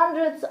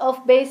hundreds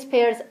of base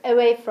pairs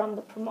away from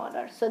the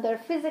promoter. So they're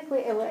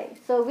physically away.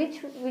 So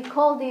which we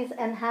call these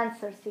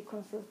enhancer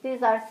sequences.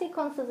 These are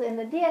sequences in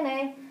the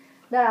DNA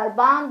that are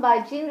bound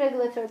by gene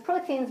regulatory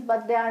proteins,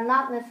 but they are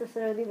not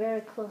necessarily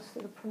very close to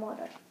the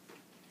promoter.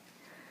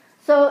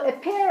 So a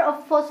pair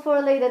of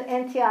phosphorylated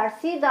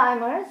NTRC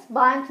dimers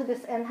bind to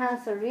this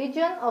enhancer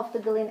region of the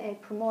glin A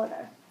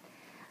promoter.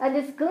 And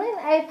this glin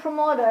A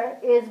promoter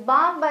is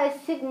bound by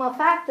a sigma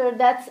factor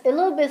that's a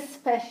little bit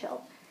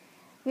special.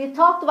 We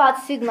talked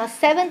about sigma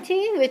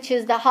 70, which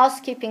is the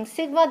housekeeping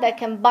sigma that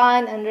can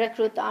bind and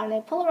recruit the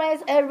RNA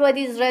polymerase.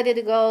 Everybody's ready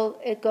to go.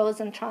 It goes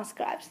and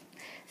transcribes.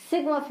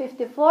 Sigma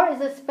 54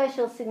 is a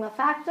special sigma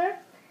factor.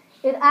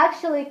 It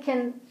actually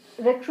can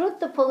recruit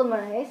the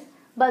polymerase,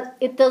 but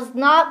it does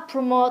not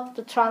promote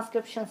the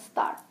transcription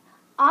start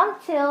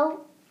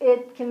until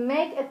it can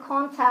make a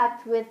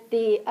contact with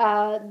the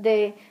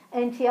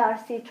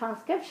NTRC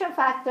transcription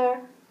factor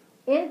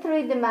in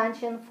 3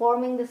 dimensions,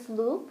 forming this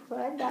loop,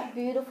 right? That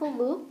beautiful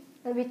loop,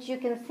 which you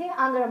can see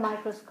under a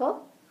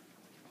microscope.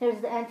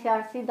 Here's the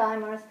NTRC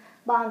dimers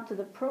bound to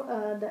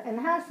the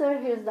enhancer.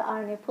 Here's the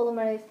RNA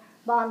polymerase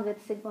bound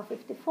with sigma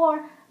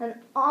 54, and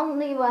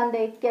only when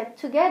they get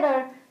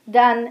together,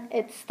 then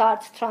it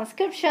starts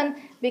transcription,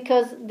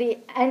 because the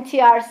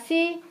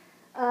NTRC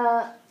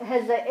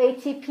has an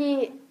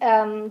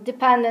ATP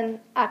dependent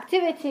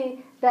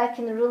activity that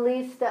can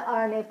release the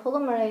RNA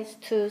polymerase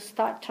to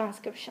start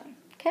transcription.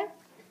 Okay?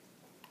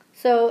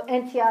 So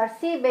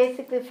NTRC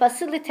basically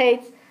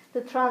facilitates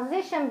the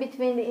transition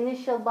between the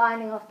initial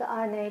binding of the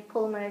RNA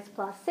polymerase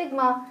plus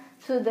sigma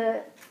to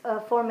the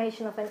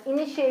formation of an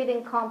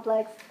initiating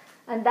complex,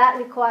 and that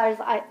requires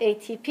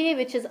ATP,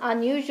 which is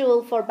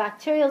unusual for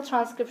bacterial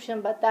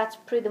transcription, but that's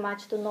pretty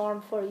much the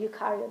norm for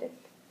eukaryotic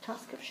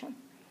transcription.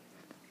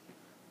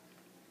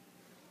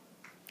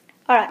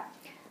 All right.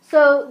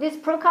 So these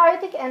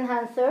prokaryotic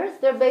enhancers,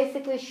 they're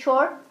basically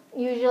short,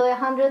 usually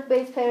 100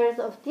 base pairs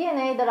of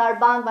DNA that are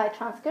bound by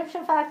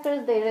transcription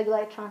factors. They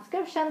regulate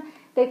transcription.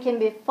 They can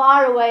be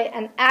far away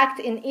and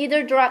act in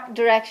either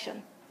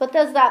direction. What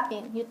does that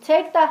mean? You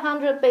take that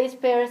 100 base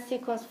pair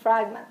sequence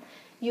fragment,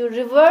 you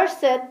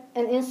reverse it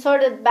and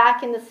insert it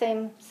back in the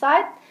same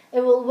site,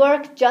 it will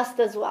work just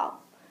as well.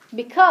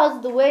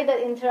 Because the way that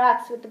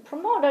interacts with the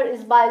promoter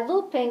is by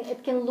looping,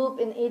 it can loop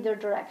in either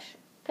direction.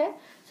 Okay?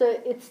 So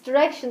its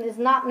direction is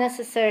not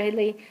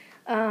necessarily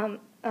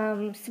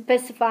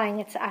specifying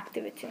its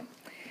activity.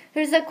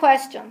 Here's a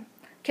question.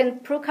 Can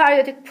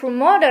prokaryotic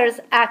promoters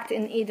act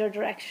in either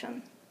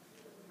direction?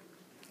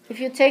 If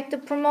you take the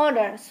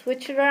promoter,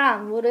 switch it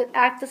around, would it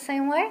act the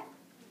same way?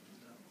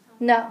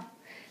 No.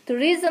 The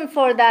reason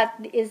for that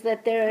is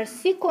that there are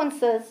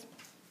sequences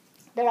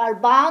that are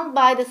bound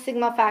by the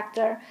sigma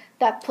factor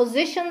that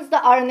positions the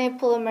RNA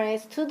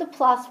polymerase to the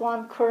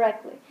 +1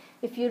 correctly.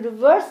 If you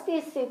reverse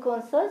these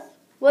sequences,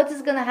 what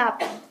is going to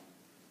happen?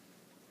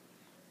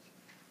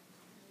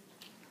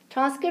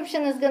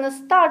 Transcription is going to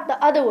start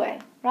the other way,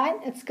 right?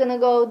 It's going to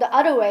go the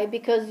other way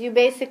because you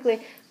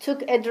basically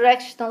took a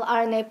directional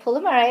RNA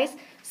polymerase,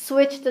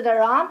 switched it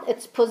around,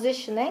 its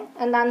positioning,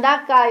 and then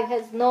that guy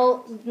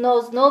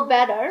knows no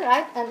better,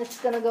 right? And it's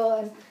going to go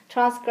and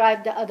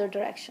transcribe the other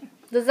direction.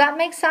 Does that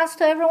make sense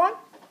to everyone?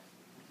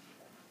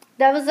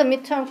 That was a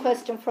midterm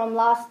question from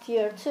last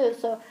year too,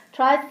 so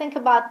try to think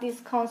about these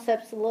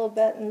concepts a little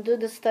bit and do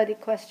the study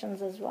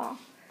questions as well.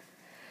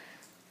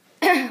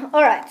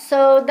 All right,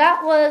 so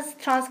that was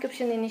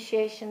transcription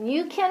initiation.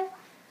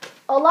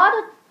 A lot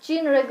of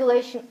gene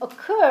regulation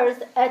occurs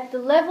at the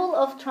level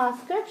of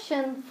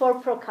transcription for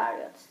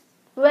prokaryotes,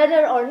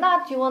 whether or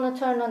not you want to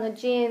turn on a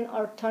gene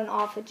or turn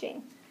off a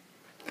gene.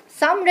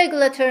 Some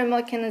regulatory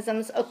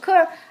mechanisms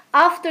occur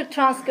after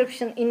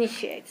transcription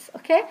initiates,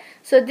 okay?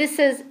 So this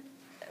is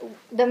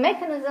the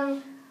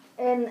mechanism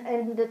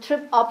in the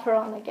trip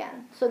operon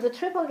again. So the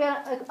trip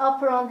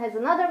operon has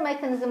another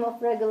mechanism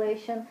of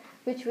regulation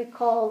which we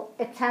call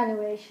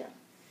attenuation.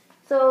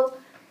 So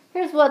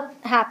here's what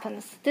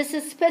happens. This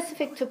is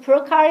specific to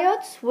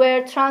prokaryotes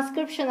where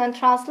transcription and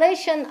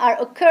translation are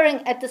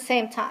occurring at the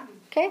same time,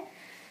 okay?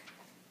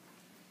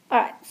 All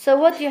right, so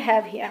what do you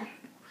have here?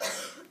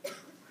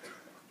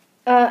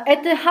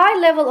 At the high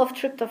level of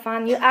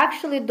tryptophan, you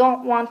actually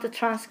don't want the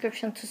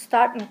transcription to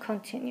start and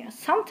continue.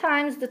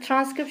 Sometimes the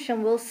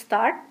transcription will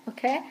start,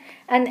 okay?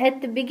 And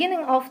at the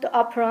beginning of the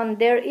operon,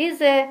 there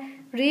is a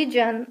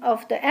region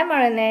of the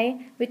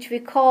mRNA which we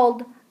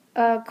call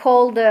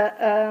the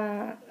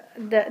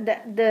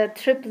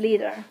trip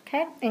leader,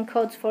 okay?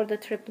 Encodes for the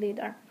trip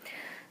leader.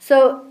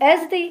 So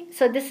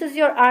this is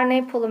your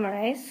RNA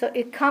polymerase. So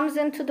it comes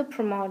into the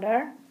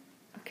promoter,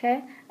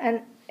 okay?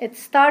 And it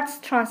starts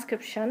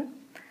transcription.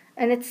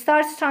 And it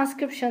starts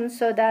transcription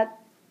so that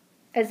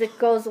as it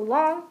goes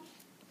along,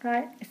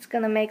 right, it's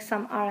going to make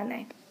some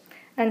RNA.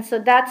 And so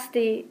that's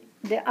the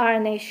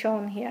RNA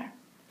shown here.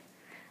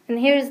 And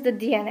here's the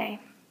DNA.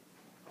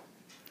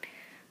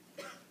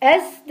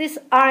 As this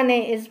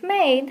RNA is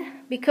made,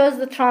 because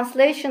the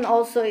translation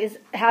also is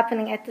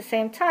happening at the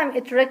same time,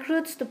 it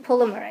recruits the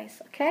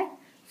polymerase, okay?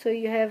 So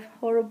you have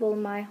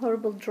my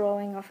horrible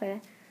drawing of a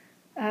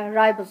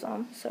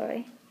ribosome,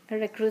 sorry. It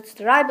recruits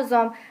the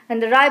ribosome,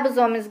 and the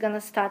ribosome is going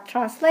to start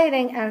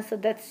translating, and so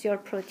that's your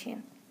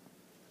protein.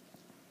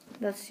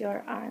 That's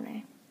your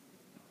RNA.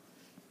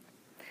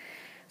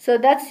 So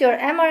that's your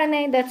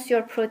mRNA, that's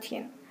your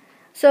protein.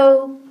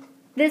 So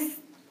this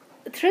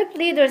trip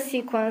leader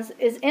sequence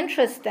is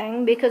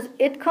interesting because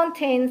it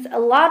contains a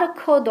lot of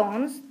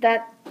codons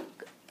that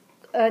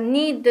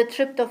need the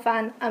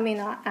tryptophan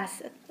amino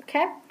acid,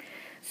 okay?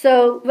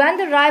 So when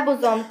the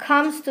ribosome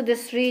comes to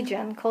this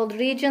region called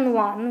region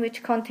 1,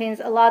 which contains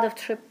a lot of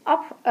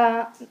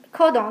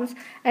codons,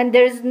 and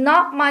there's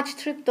not much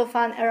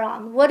tryptophan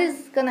around, what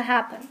is going to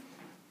happen?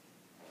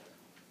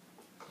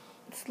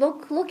 It's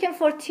looking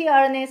for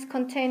tRNAs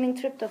containing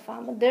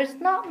tryptophan, but there's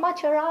not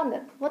much around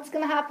it. What's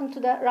going to happen to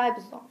that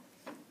ribosome?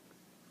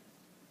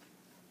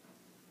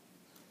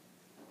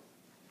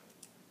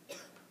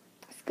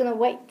 It's going to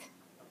wait.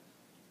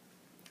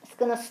 It's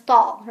going to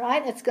stall,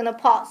 right? It's going to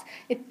pause.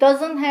 It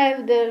doesn't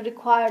have the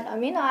required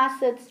amino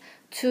acids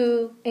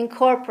to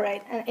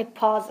incorporate, and it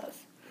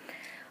pauses.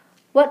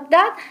 What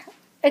that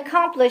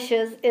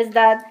accomplishes is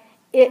that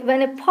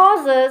when it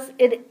pauses,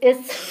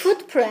 its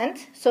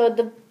footprint, so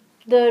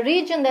the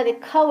region that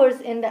it covers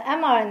in the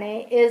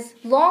mRNA is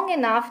long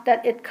enough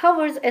that it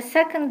covers a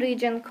second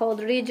region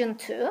called region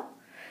 2.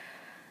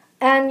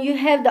 And you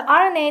have the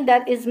RNA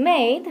that is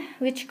made,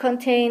 which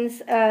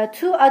contains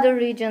two other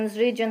regions,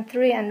 region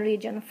 3 and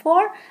region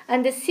 4.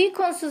 And the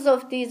sequences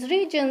of these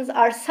regions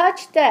are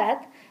such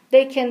that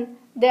they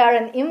are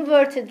an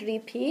inverted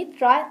repeat,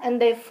 right?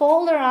 And they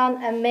fold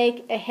around and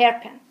make a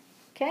hairpin,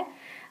 okay?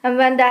 And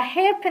when the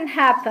hairpin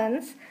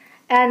happens,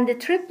 and the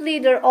trip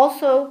leader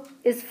also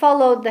is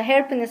followed, the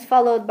hairpin is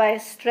followed by a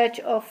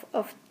stretch of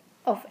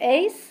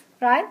A's,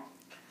 right?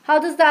 How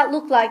does that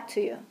look like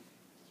to you?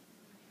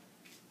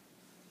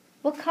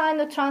 What kind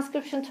of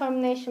transcription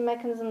termination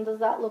mechanism does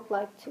that look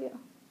like to you?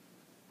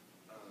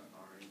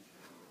 Orange.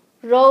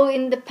 Row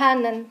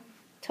independent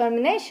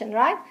termination,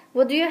 right?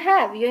 What do you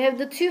have? You have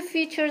the two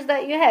features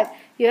that you have.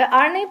 You have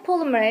RNA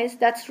polymerase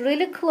that's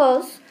really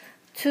close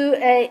to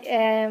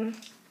a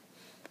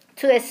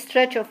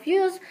stretch of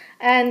use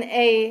and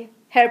a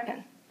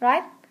hairpin,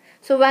 right?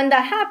 So when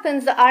that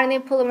happens, the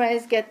RNA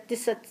polymerase gets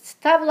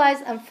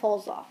destabilized and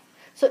falls off.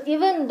 So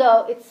even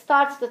though it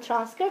starts the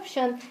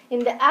transcription, in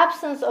the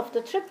absence of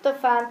the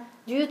tryptophan,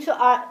 due to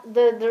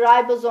the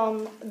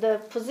ribosome, the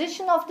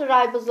position of the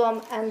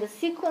ribosome and the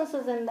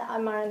sequences in the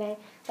mRNA,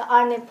 the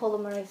RNA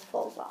polymerase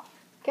falls off.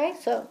 Okay,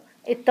 so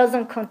it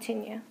doesn't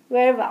continue.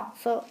 Very well.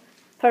 So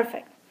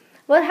perfect.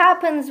 What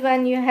happens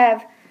when you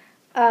have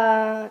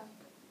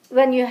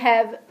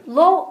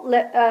low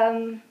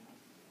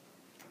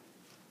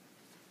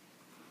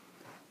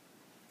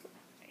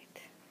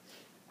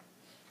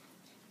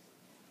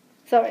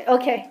Sorry,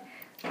 okay.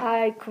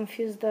 I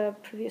confused the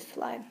previous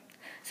slide.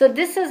 So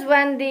this is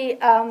when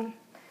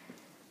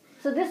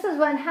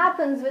what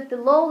happens with the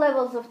low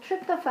levels of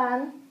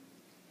tryptophan,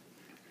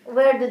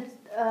 where this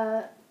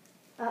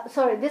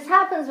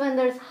happens when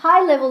there's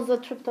high levels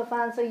of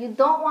tryptophan, so you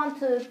don't want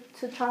to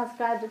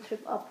transcribe the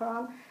trip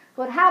operon.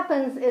 What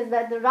happens is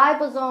that the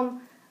ribosome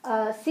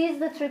sees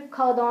the trip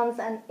codons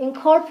and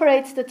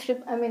incorporates the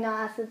trip amino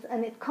acids,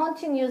 and it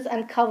continues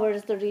and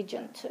covers the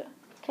region 2.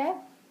 Okay?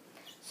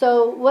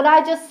 So what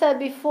I just said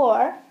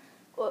before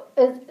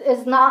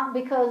is not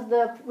because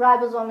the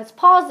ribosome is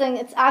pausing,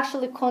 it's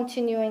actually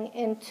continuing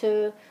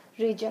into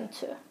region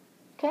 2.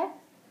 Okay?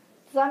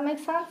 Does that make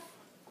sense?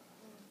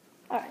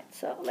 All right,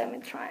 so let me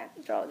try and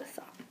draw this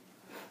up.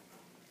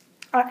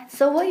 All right,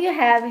 so what you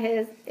have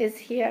is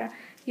here,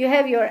 you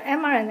have your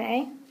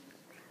mRNA,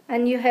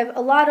 and you have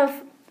a lot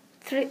of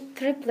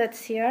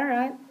triplets here,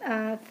 right,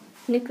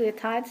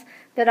 nucleotides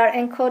that are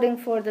encoding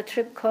for the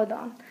trip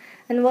codon.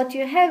 And what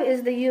you have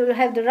is you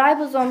have the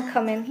ribosome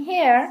come in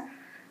here,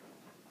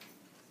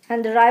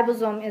 and the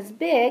ribosome is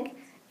big.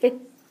 It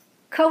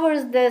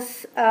covers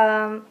this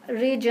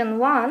region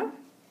 1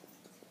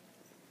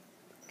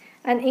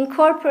 and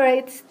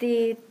incorporates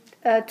the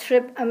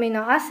trip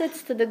amino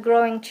acids to the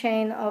growing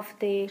chain of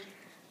the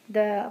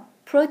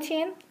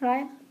protein,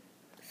 right?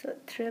 So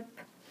trip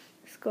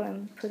is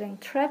putting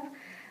trip.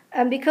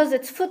 And because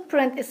its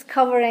footprint is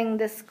covering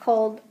this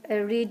called a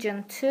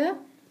region 2,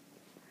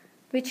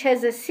 which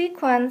has a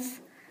sequence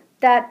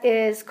that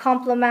is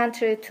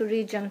complementary to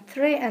region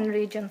 3 and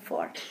region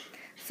 4.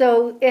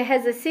 So it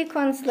has a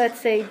sequence,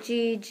 let's say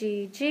G,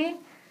 G, G,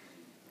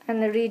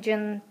 and the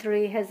region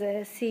 3 has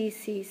a C,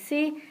 C,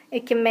 C.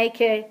 It can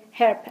make a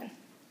hairpin.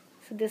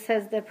 So this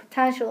has the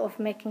potential of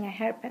making a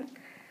hairpin.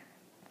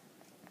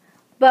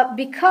 But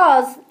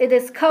because it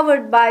is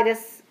covered by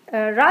this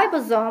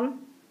ribosome,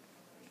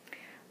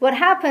 what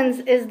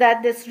happens is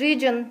that this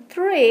region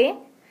 3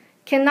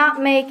 cannot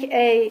make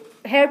a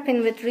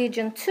hairpin with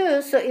region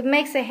 2, so it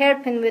makes a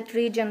hairpin with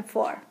region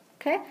 4.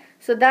 Okay?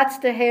 So that's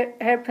the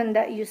hairpin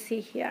that you see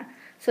here.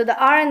 So the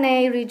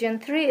RNA region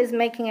 3 is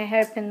making a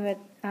hairpin with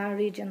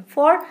region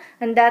 4,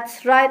 and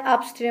that's right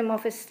upstream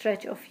of a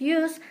stretch of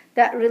use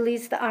that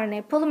releases the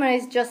RNA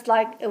polymerase, just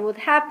like it would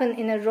happen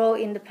in a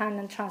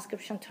row-independent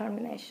transcription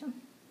termination.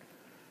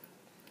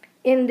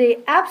 In the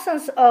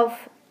absence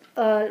of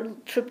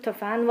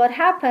tryptophan, what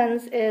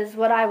happens is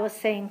what I was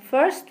saying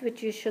first,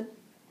 which you should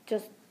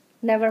just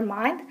never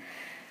mind.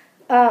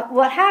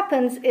 What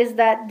happens is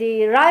that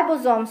the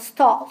ribosome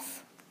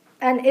stalls,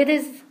 and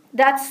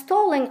that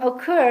stalling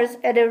occurs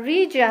at a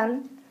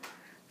region.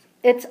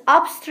 It's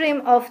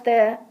upstream of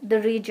the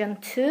region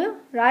 2,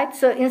 right?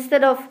 So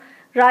instead of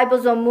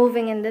ribosome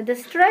moving in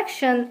this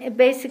direction, it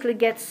basically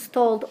gets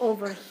stalled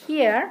over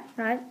here,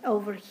 right?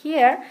 Over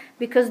here,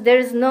 because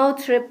there's no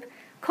trip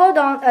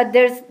codon.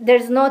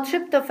 There's no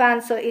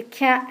tryptophan, so it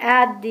can't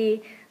add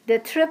the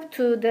trip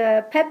to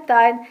the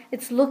peptide.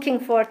 It's looking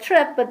for a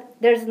trip, but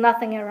there's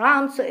nothing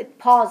around, so it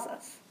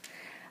pauses.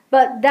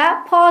 But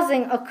that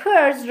pausing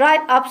occurs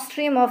right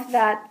upstream of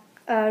that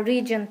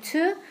region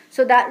 2.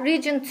 So that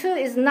region 2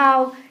 is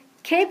now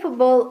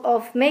capable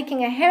of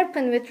making a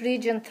hairpin with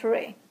region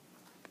 3.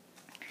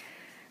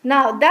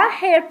 Now, that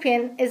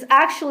hairpin is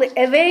actually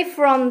away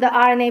from the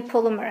RNA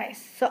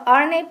polymerase. So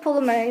RNA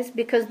polymerase,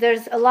 because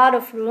there's a lot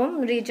of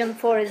room, region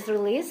 4 is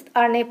released.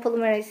 RNA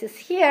polymerase is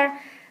here.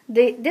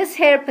 This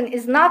hairpin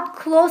is not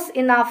close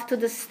enough to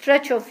the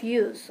stretch of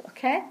use,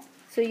 okay?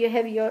 So you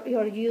have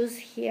your use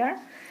here.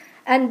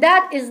 And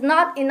that is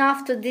not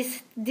enough to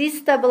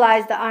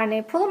destabilize the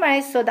RNA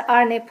polymerase, so the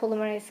RNA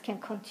polymerase can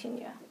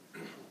continue.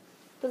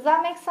 Does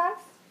that make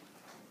sense?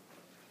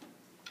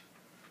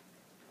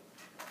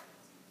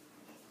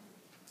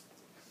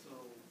 So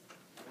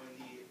when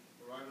the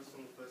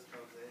ribosome first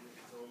comes in,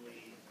 it's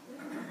only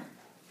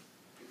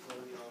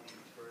on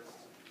the first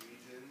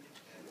region,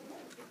 and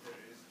if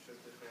there is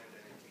tryptophan,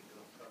 then it can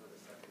go cover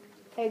the second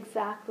region.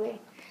 Exactly.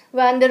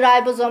 When the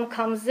ribosome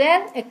comes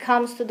in, it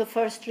comes to the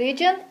first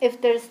region.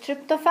 If there's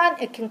tryptophan,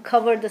 it can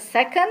cover the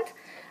second,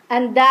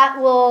 and that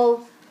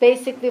will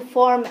basically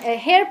form a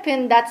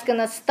hairpin that's going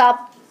to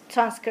stop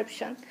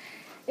transcription.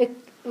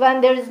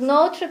 When there is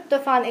no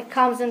tryptophan, it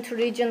comes into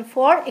region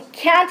 4. It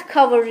can't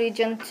cover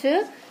region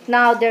 2.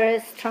 Now there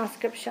is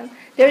transcription.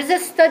 There's a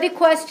study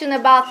question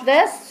about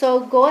this, so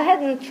go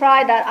ahead and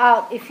try that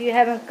out if you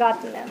haven't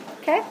gotten it.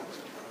 Okay?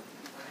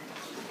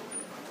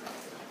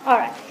 All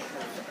right.